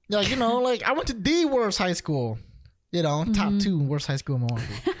 Like, you know, like I went to the worst high school. You know, top 2 worst high school in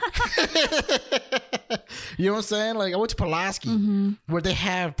Milwaukee. You know what I'm saying? Like I went to Pulaski, where they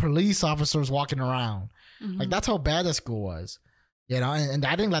have police officers walking around. Like that's how bad that school was. You know, and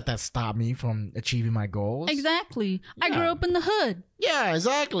I didn't let that stop me from achieving my goals. Exactly. Yeah. I grew up in the hood. Yeah,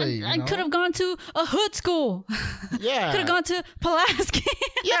 exactly. I could have gone to a hood school. Yeah. Could have gone to Pulaski.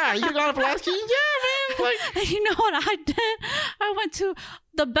 Yeah, you gone to Pulaski? Yeah, man. Like, and you know what I did? I went to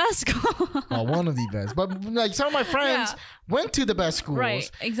the best school. Well, one of the best. But like some of my friends went to the best schools. Right,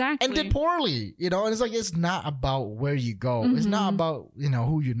 exactly. And did poorly. You know, and it's like it's not about where you go. It's not about, you know,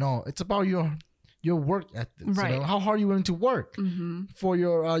 who you know. It's about your work ethics, right? You know, how hard you willing to work for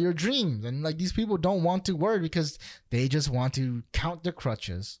your dreams, and like these people don't want to work because they just want to count their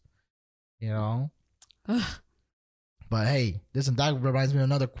crutches, you know. But hey, that reminds me of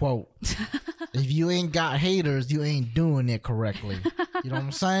another quote: "If you ain't got haters, you ain't doing it correctly." You know what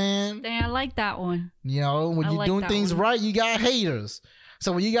I'm saying? Dang, I like that one. You know, when you're doing things right, you got haters.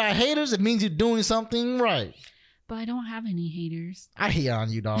 So when you got haters, it means you're doing something right. But I don't have any haters. I hate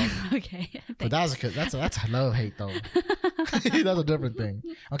on you, dog. Okay. But that's a love hate though. That's a different thing.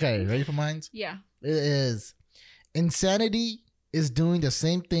 Okay, ready for mine? Yeah. It is. Insanity is doing the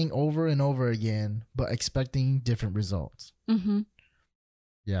same thing over and over again, but expecting different results.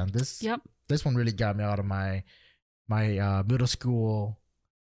 Yeah, this one really got me out of my middle school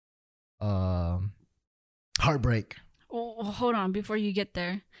heartbreak. well, hold on before you get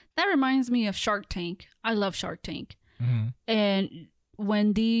there. That reminds me of Shark Tank. I love Shark Tank. Mm-hmm. And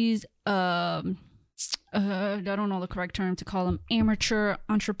when these I don't know the correct term to call them, amateur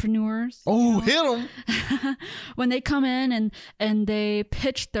entrepreneurs. Oh, hit them. When they come in and they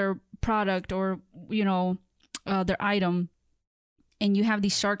pitch their product or, their item, and you have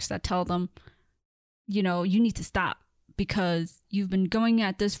these sharks that tell them, you need to stop because you've been going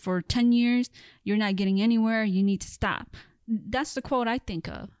at this for 10 years. You're not getting anywhere. You need to stop. That's the quote I think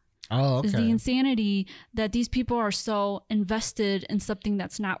of. Oh, okay. Is the insanity that these people are so invested in something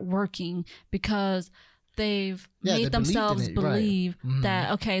that's not working because they've made themselves believe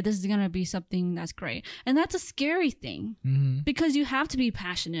that, okay, this is going to be something that's great. And that's a scary thing because you have to be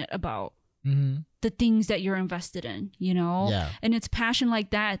passionate about the things that you're invested in, Yeah. And it's passion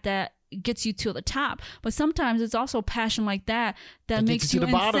like that gets you to the top. But sometimes it's also passion like that makes you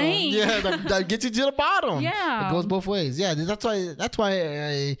insane. Yeah, that gets you to the bottom. Yeah. It goes both ways. Yeah, that's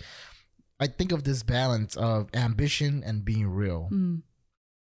why I think of this balance of ambition and being real.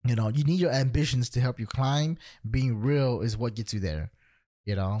 You need your ambitions to help you climb. Being real is what gets you there.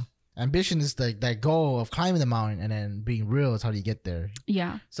 Ambition is that goal of climbing the mountain, and then being real is how you get there.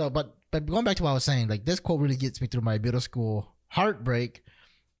 Yeah. So, but going back to what I was saying, like this quote really gets me through my middle school heartbreak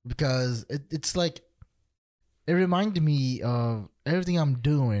because it's like it reminded me of everything I'm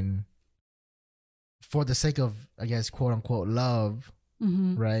doing for the sake of, I guess, quote unquote love,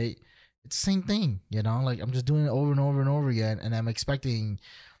 right? It's the same thing, like I'm just doing it over and over and over again, and I'm expecting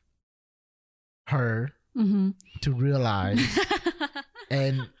her to realize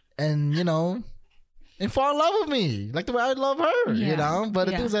and and fall in love with me like the way I love her, but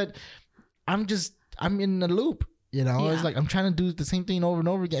the thing is that I'm in a loop, it's like I'm trying to do the same thing over and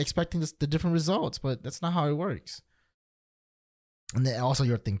over again, expecting the different results, but that's not how it works. And then also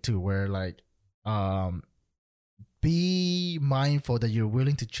your thing too, where like be mindful that you're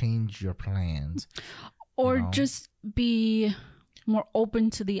willing to change your plans, or just be more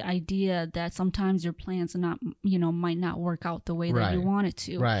open to the idea that sometimes your plans are not, might not work out the way that you want it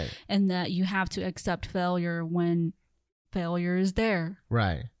to, right? And that you have to accept failure when failure is there,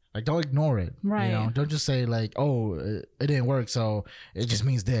 right? Like, don't ignore it, right? Don't just say like, oh, it didn't work, so it just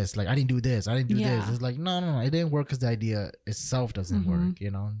means this. Like, I didn't do this, I didn't do this. It's like, no, it didn't work because the idea itself doesn't work.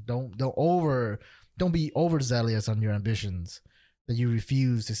 Don't be overzealous on your ambitions that you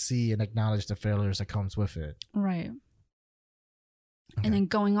refuse to see and acknowledge the failures that comes with it. Right. Okay. And then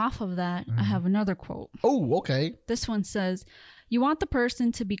going off of that, I have another quote. Oh, okay. This one says, "You want the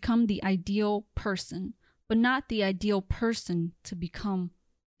person to become the ideal person, but not the ideal person to become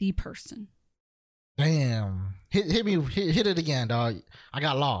the person." Damn. Hit me. Hit it again, dog. I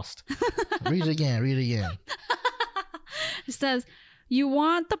got lost. Read it again. It says, "You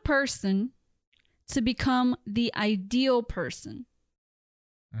want the person to become the ideal person,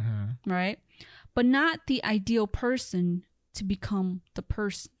 right? But not the ideal person to become the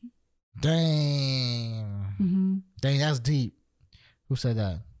person." Dang. Dang, that's deep. Who said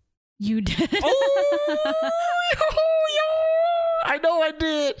that? You did. I know I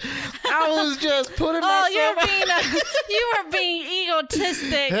did. I was just putting myself. You were being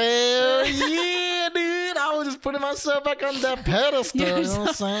egotistic. Hell yeah, dude. I was just putting myself back on that pedestal. You know what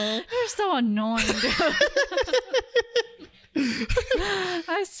I'm saying? You're so annoying, dude.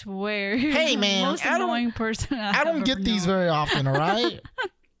 I swear. Hey, man. Most annoying person I don't get these very often, all right?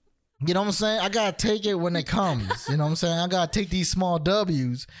 You know what I'm saying? I gotta take it when it comes. You know what I'm saying? I gotta take these small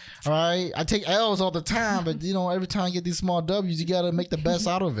W's. All right. I take L's all the time, but every time you get these small W's, you gotta make the best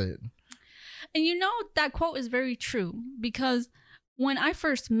out of it. And that quote is very true because when I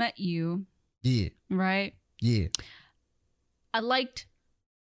first met you, right? Yeah. I liked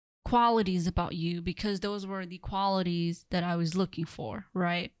qualities about you because those were the qualities that I was looking for,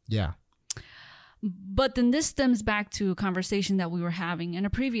 right? Yeah. But then this stems back to a conversation that we were having in a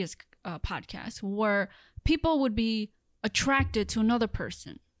previous podcast where people would be attracted to another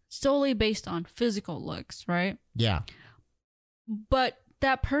person solely based on physical looks, right? Yeah. But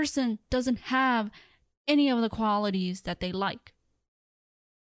that person doesn't have any of the qualities that they like,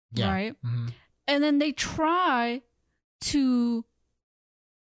 right? And then they try to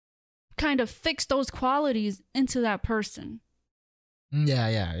kind of fix those qualities into that person.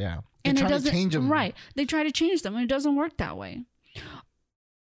 Yeah. And try it doesn't to change them. Right. They try to change them and it doesn't work that way.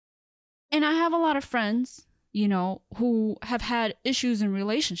 And I have a lot of friends, who have had issues in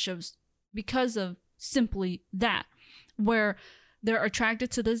relationships because of simply that, where they're attracted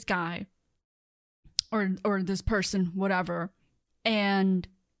to this guy or this person, whatever, and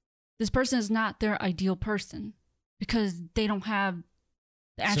this person is not their ideal person because they don't have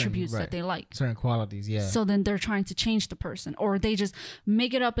attributes right. that they like. Certain qualities, yeah. So then they're trying to change the person, or they just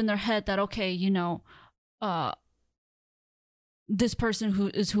make it up in their head that, okay, this person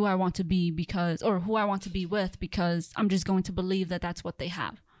who I want to be who I want to be with, because I'm just going to believe that that's what they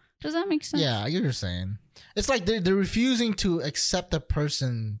have. Does that make sense? Yeah, I get what you're saying. It's like they're refusing to accept the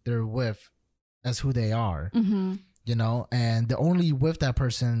person they're with as who they are. Mm-hmm. And they're only with that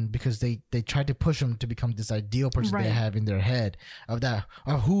person because they try to push them to become this ideal person Right. they have in their head of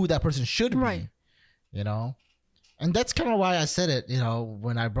who that person should be. Right. And that's kind of why I said it,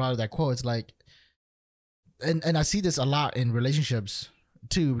 when I brought up that quote. It's like, and I see this a lot in relationships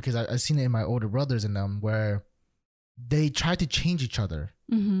too, because I've seen it in my older brothers and them, where they try to change each other.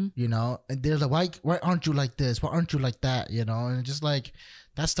 Mm-hmm. And they're like, why aren't you like this? Why aren't you like that? And it's just like,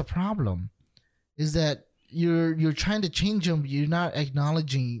 that's the problem, is that you're trying to change him. You're not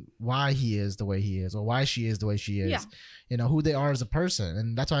acknowledging why he is the way he is, or why she is the way she is. Yeah. Who they are as a person.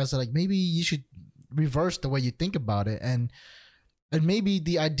 And that's why I said, like, maybe you should reverse the way you think about it, and maybe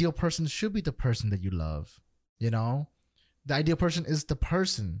the ideal person should be the person that you love. The ideal person is the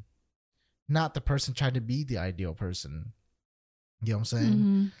person, not the person trying to be the ideal person. You know what I'm saying?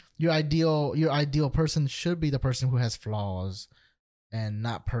 Mm-hmm. Your ideal person should be the person who has flaws and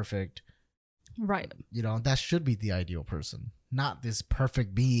not perfect. Right. That should be the ideal person, not this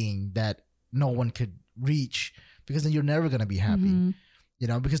perfect being that no one could reach, because then you're never going to be happy.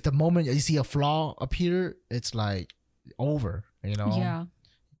 Mm-hmm. Because the moment you see a flaw appear, it's like over, Yeah.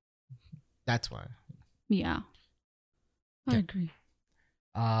 That's why. Yeah. I Okay. agree.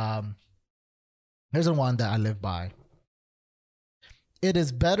 Here's the one that I live by. It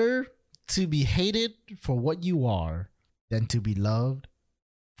is better to be hated for what you are than to be loved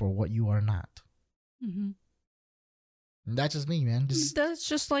for what you are not. Mm-hmm. And that's just me, man. That's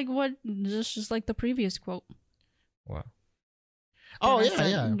just like the previous quote. Wow. Oh, that I yeah, said.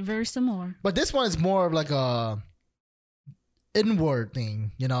 yeah. Very similar. But this one is more of like a inward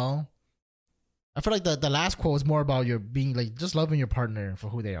thing, I feel like the last quote is more about your being like just loving your partner for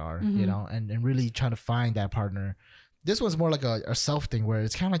who they are, Mm-hmm. and really trying to find that partner. This one's more like a self thing, where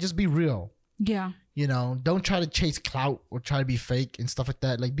it's kind of like, just be real. Yeah. Don't try to chase clout or try to be fake and stuff like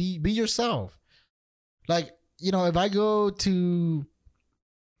that. Like, be yourself. Like, if I go to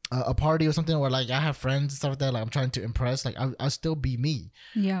a party or something where like I have friends and stuff like that, like I'm trying to impress, like I'll still be me.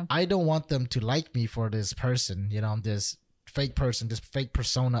 Yeah. I don't want them to like me for this person, this fake person, this fake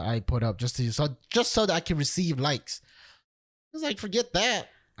persona I put up just so that I can receive likes. It's like, forget that.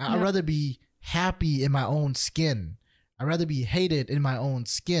 I'd rather be happy in my own skin. I'd rather be hated in my own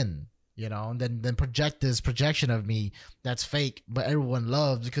skin, than project this projection of me that's fake, but everyone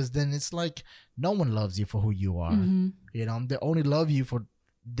loves, because then it's like no one loves you for who you are. Mm-hmm. They only love you for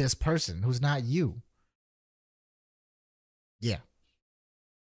this person who's not you. Yeah.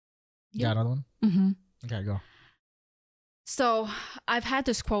 Yeah. Got another one? Mm-hmm. Okay, go. So I've had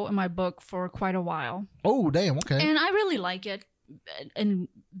this quote in my book for quite a while. Oh, damn. Okay. And I really like it, and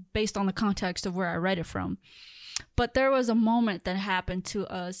based on the context of where I read it from. But there was a moment that happened to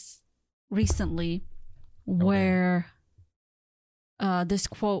us recently where this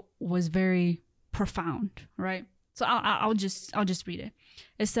quote was very profound, right? So I'll just read it.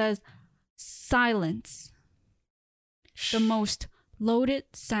 It says, "Silence, the most loaded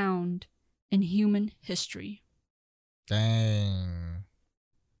sound in human history." Dang.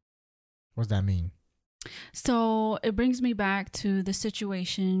 What does that mean? So it brings me back to the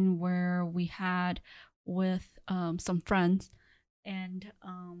situation where we had with some friends, and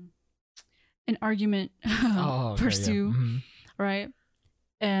an argument Okay, pursue, yeah. Mm-hmm. right?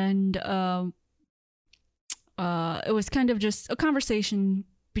 And it was kind of just a conversation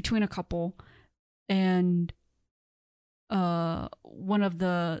between a couple, and one of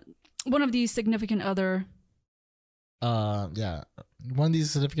these significant other. Yeah. One of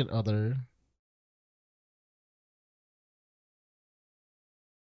these significant other.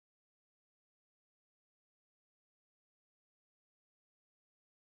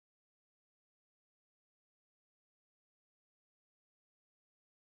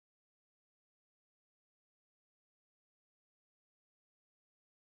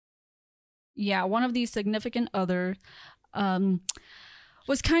 Yeah, one of these significant other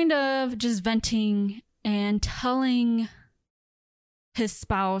was kind of just venting and telling his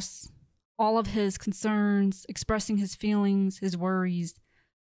spouse all of his concerns, expressing his feelings, his worries.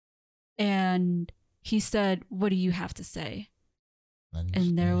 And he said, "What do you have to say?"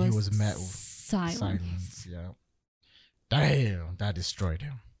 And there he was met with silence. Yeah. Damn, that destroyed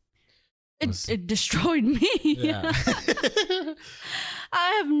him. It destroyed me. Yeah. I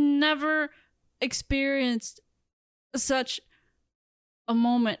have never experienced such a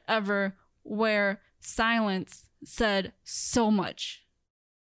moment ever where silence said so much?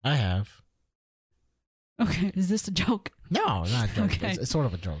 I have. Okay, is this a joke? No, not a joke. Okay. It's sort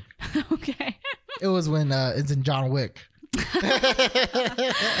of a joke. Okay. It was when it's in John Wick.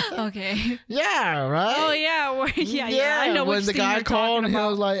 Okay. Yeah, right? Oh yeah, yeah. I know when which the scene guy you're called, talking he about.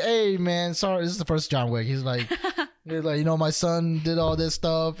 was like, "Hey, man, sorry, this is the first John Wick." He's like, you know, my son did all this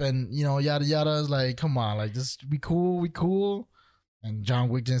stuff, and you know, yada yada. It's like, come on, like, just be cool, we cool. And John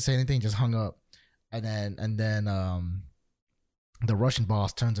Wick didn't say anything, just hung up. And then the Russian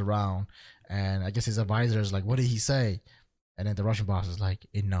boss turns around, and I guess his advisor is like, "What did he say?" And then the Russian boss is like,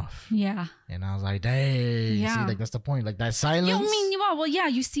 "Enough." Yeah. And I was like, "Dang, Yeah. see, like that's the point, like that silence." You know, I mean, well, yeah,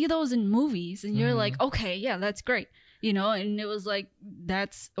 you see those in movies, and you're Mhm. like, okay, yeah, that's great, you know. And it was like,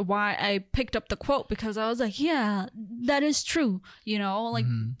 that's why I picked up the quote, because I was like, yeah, that is true, you know. Like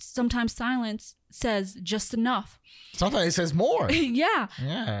Mhm. sometimes silence says just enough. Sometimes it says more. Yeah.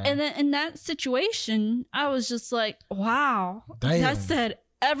 Yeah. And then in that situation, I was just like, wow, Damn. that said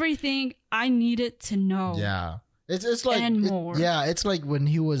everything I needed to know. Yeah. It's like And more. yeah, it's like when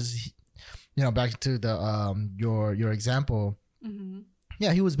he was, you know, back to the your example. Mm-hmm.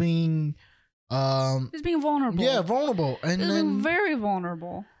 Yeah, he was being He's being vulnerable. yeah, vulnerable. And He's being then very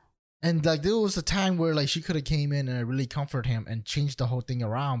vulnerable. and like there was a time where like she could have came in and really comfort him and changed the whole thing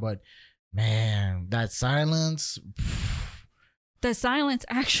around, but man, that silence. The silence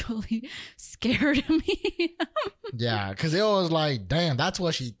actually scared me. Yeah, because it was like, damn, that's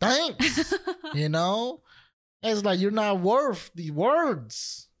what she thinks. You know? It's like, you're not worth the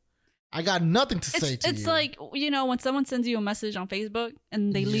words. I got nothing to say to you. It's like, you know, when someone sends you a message on Facebook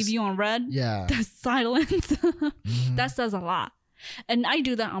and they You leave just- you on red, Yeah. the silence, Mhm. that says a lot. And I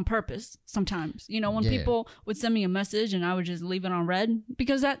do that on purpose sometimes. You know, when Yeah. people would send me a message and I would just leave it on red,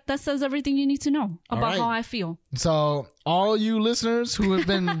 because that says everything you need to know All about right. how I feel. So, all you listeners who have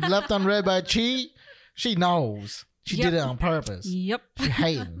been left unread by Chi, she knows. She Yep. did it on purpose. Yep. She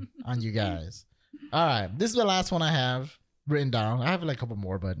hating on you guys. All right. This is the last one I have written down. I have like a couple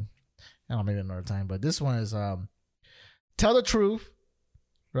more, but I don't know, maybe another time. But this one is tell the truth,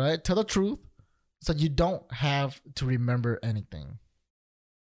 right? Tell the truth so you don't have to remember anything.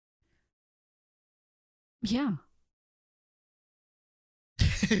 Yeah.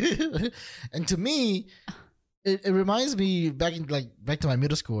 And to me, it reminds me back to my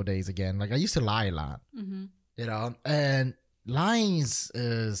middle school days again. Like I used to lie a lot, Mm-hmm. you know, and lying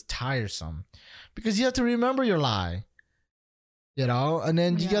is tiresome because you have to remember your lie, you know, and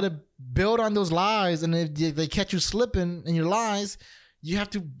then you Yeah. got to build on those lies. And if they catch you slipping in your lies, you have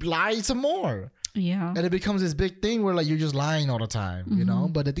to lie some more. Yeah. And it becomes this big thing where like you're just lying all the time, you know.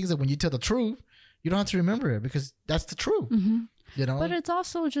 Mhm. But the thing is that when you tell the truth, you don't have to remember it because that's the truth, Mm-hmm. you know. But it's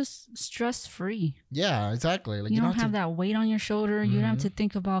also just stress free. Yeah, exactly. Like You don't have to, that weight on your shoulder. You don't have Mhm. to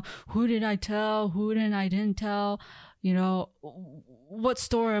think about who did I tell, who didn't tell, you know, what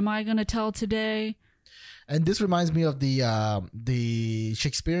story am I going to tell today? And this reminds me of the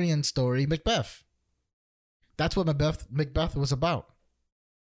Shakespearean story Macbeth. That's what Macbeth was about.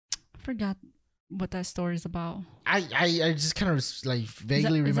 I forgot what that story is about. I just kind of like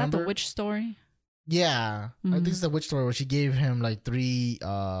vaguely Is that remember. the witch story? Yeah, I think Mhm. it's the witch story where she gave him like three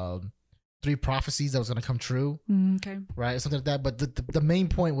prophecies that was gonna come true, Okay. right? Something like that. But the main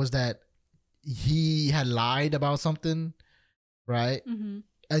point was that he had lied about something, right? Mm-hmm.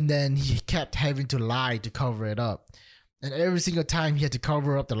 And then he kept having to lie to cover it up. And every single time he had to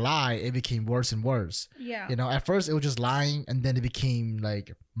cover up the lie, it became worse and worse. Yeah. You know, at first it was just lying, and then it became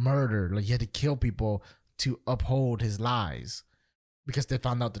like murder. Like he had to kill people to uphold his lies because they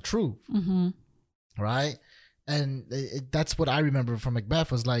found out the truth, Mm-hmm. right? And that's what I remember from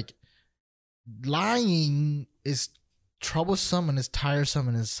Macbeth was like, lying is troublesome and it's tiresome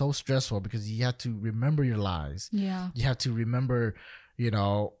and it's so stressful because you have to remember your lies. Yeah. You have to remember, you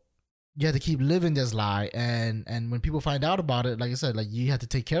know, you have to keep living this lie, and when people find out about it, like I said, like you have to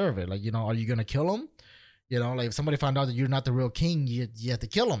take care of it. Like, you know, are you gonna kill them? You know, like if somebody found out that you're not the real king, you have to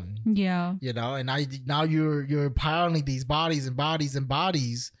kill them. Yeah. You know, and now you're piling these bodies and bodies and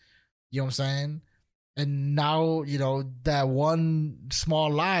bodies. You know what I'm saying? And now, you know, that one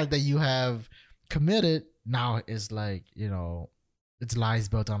small lie that you have committed now is like, you know, it's lies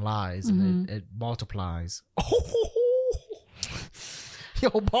built on lies, and it multiplies. Yo,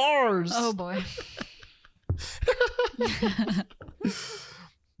 bars. Oh boy.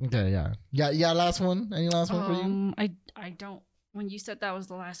 Okay, yeah. Last one. Any last one for you? I don't. When you said that was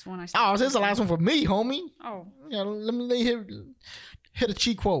the last one, I said. Oh, this is the last one for me, homie. Oh, Yeah, let me hit a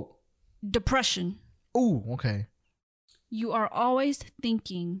cheat quote. depression. Ooh, okay. You are always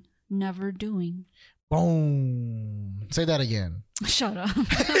thinking, never doing. Boom. Say that again. Shut up.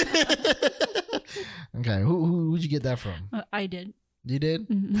 Okay, who'd you get that from? I did. You did?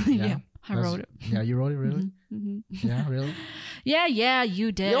 Yeah, I wrote it. Yeah, you wrote it, really? Yeah, really? Yeah,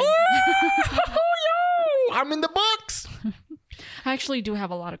 you did. Yo! I'm in the books. I actually do have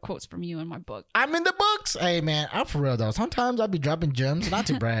a lot of quotes from you in my book. I'm in the books. Hey, man, I'm for real, though. Sometimes I'll be dropping gems, not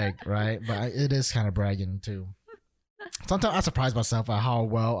to brag, right? But it is kind of bragging, too. Sometimes I surprise myself at how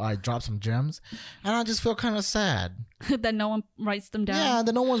well I drop some gems, and I just feel kind of sad. That no one writes them down. Yeah,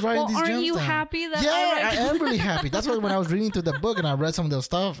 that no one's writing these gems down. Aren't you happy that I am really happy. That's why when I was reading through the book and I read some of those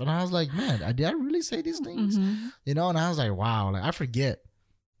stuff, and I was like, man, did I really say these things? You know, and I was like, wow, like I forget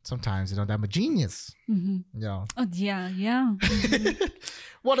sometimes, you know, that I'm a genius. You know. Oh, yeah.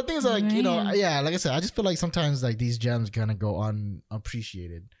 Well, the thing is, like, you know, yeah, like I said, I just feel like sometimes like these gems gonna go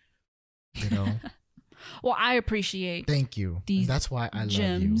unappreciated. You know. Well, I appreciate. Thank you. These that's why I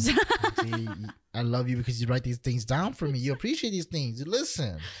gems. love you. See, I love you because you write these things down for me. You appreciate these things. You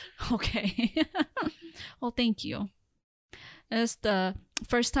listen. Okay. Well, thank you. It's the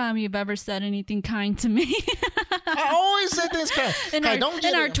first time you've ever said anything kind to me. I always say things kind.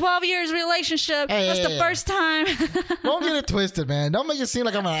 In our 12 years relationship, that's the first time. Don't get it twisted, man. Don't make it seem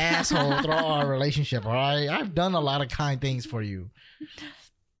like I'm an asshole throughout our relationship, all right? I've done a lot of kind things for you.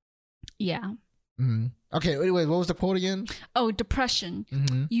 Yeah. Mm-hmm. Okay, anyway, what was the quote again? Oh, depression.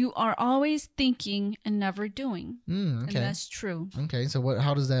 You are always thinking and never doing. Okay. And that's true. Okay, so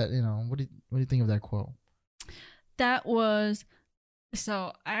how does that, you know, what do you think of that quote? That was,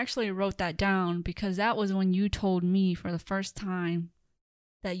 so I actually wrote that down because that was when you told me for the first time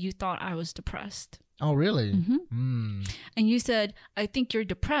that you thought I was depressed. Oh, really? And you said, I think you're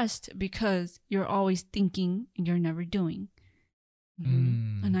depressed because you're always thinking and you're never doing.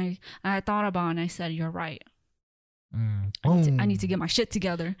 And I thought about it and I said, you're right. I need to get my shit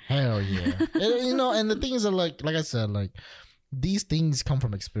together. Hell yeah. And, you know, and the things are like I said, like these things come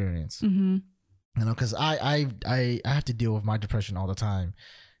from experience. You know, because I have to deal with my depression all the time,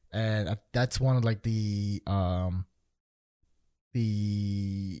 and that's one of like the how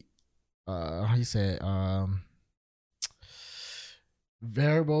you say it,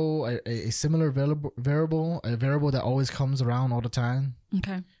 variable, a similar variable, a variable that always comes around all the time.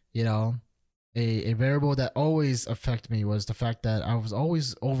 Okay. You know, a variable that always affected me was the fact that I was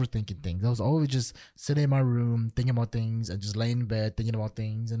always overthinking things. I was always just sitting in my room thinking about things and just laying in bed thinking about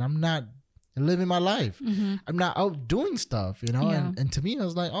things, and I'm not living my life. I'm not out doing stuff, you know. Yeah. And to me, I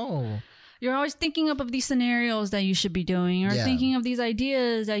was like, oh, you're always thinking up of these scenarios that you should be doing, or thinking of these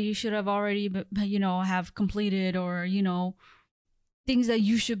ideas that you should have already, you know, have completed, or, you know, things that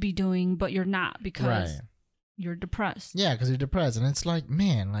you should be doing, but you're not because you're depressed. Yeah, because you're depressed. And it's like,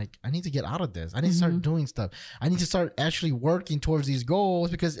 man, like, I need to get out of this. I need to start doing stuff. I need to start actually working towards these goals,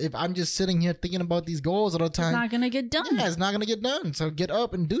 because if I'm just sitting here thinking about these goals all the time, it's not going to get done. Yeah, it's not going to get done. So get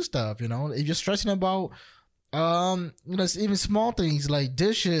up and do stuff, you know. If you're stressing about, you know, even small things like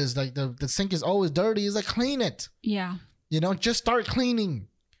dishes, like the sink is always dirty, it's like, clean it. Yeah. You know, just start cleaning.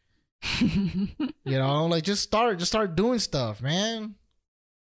 You know, like just start doing stuff, man.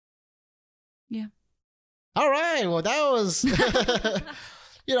 Yeah. All right. Well, that was,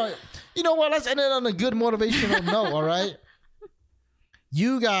 you know what? Let's end it on a good motivational note. All right.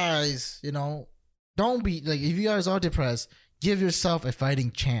 You guys, you know, don't be like, if you guys are depressed, give yourself a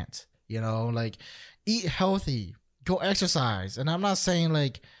fighting chance. You know, like, eat healthy, go exercise. And I'm not saying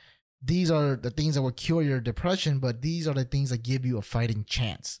like these are the things that will cure your depression, but these are the things that give you a fighting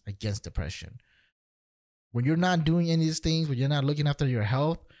chance against depression. When you're not doing any of these things, when you're not looking after your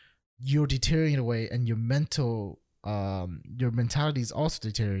health, you're deteriorating away, and your mentality is also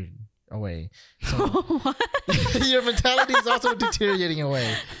deteriorating away. So your mentality is also deteriorating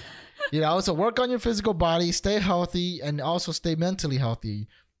away. You know, so work on your physical body, stay healthy, and also stay mentally healthy.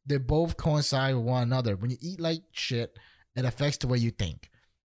 They both coincide with one another. When you eat like shit, it affects the way you think.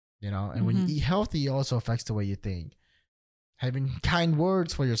 You know, and when you eat healthy, it also affects the way you think. Having kind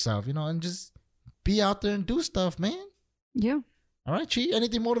words for yourself, you know, and just be out there and do stuff, man. Yeah. All right, Chi.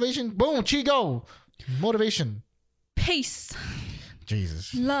 Anything motivation? Boom, Chi, go. Motivation. Peace.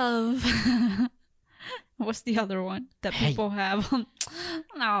 Jesus. Love. What's the other one that people have? No.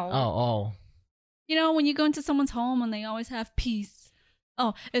 Oh. You know, when you go into someone's home and they always have peace.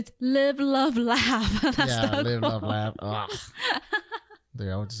 Oh, it's live, love, laugh. That's live, love, laugh. Ugh. Dude,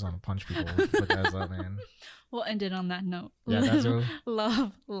 I would just want to punch people with that up, man. We'll end it on that note. Yeah, live, that's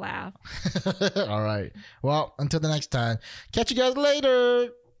love, laugh. All right. Well, until the next time. Catch you guys later.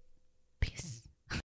 Peace.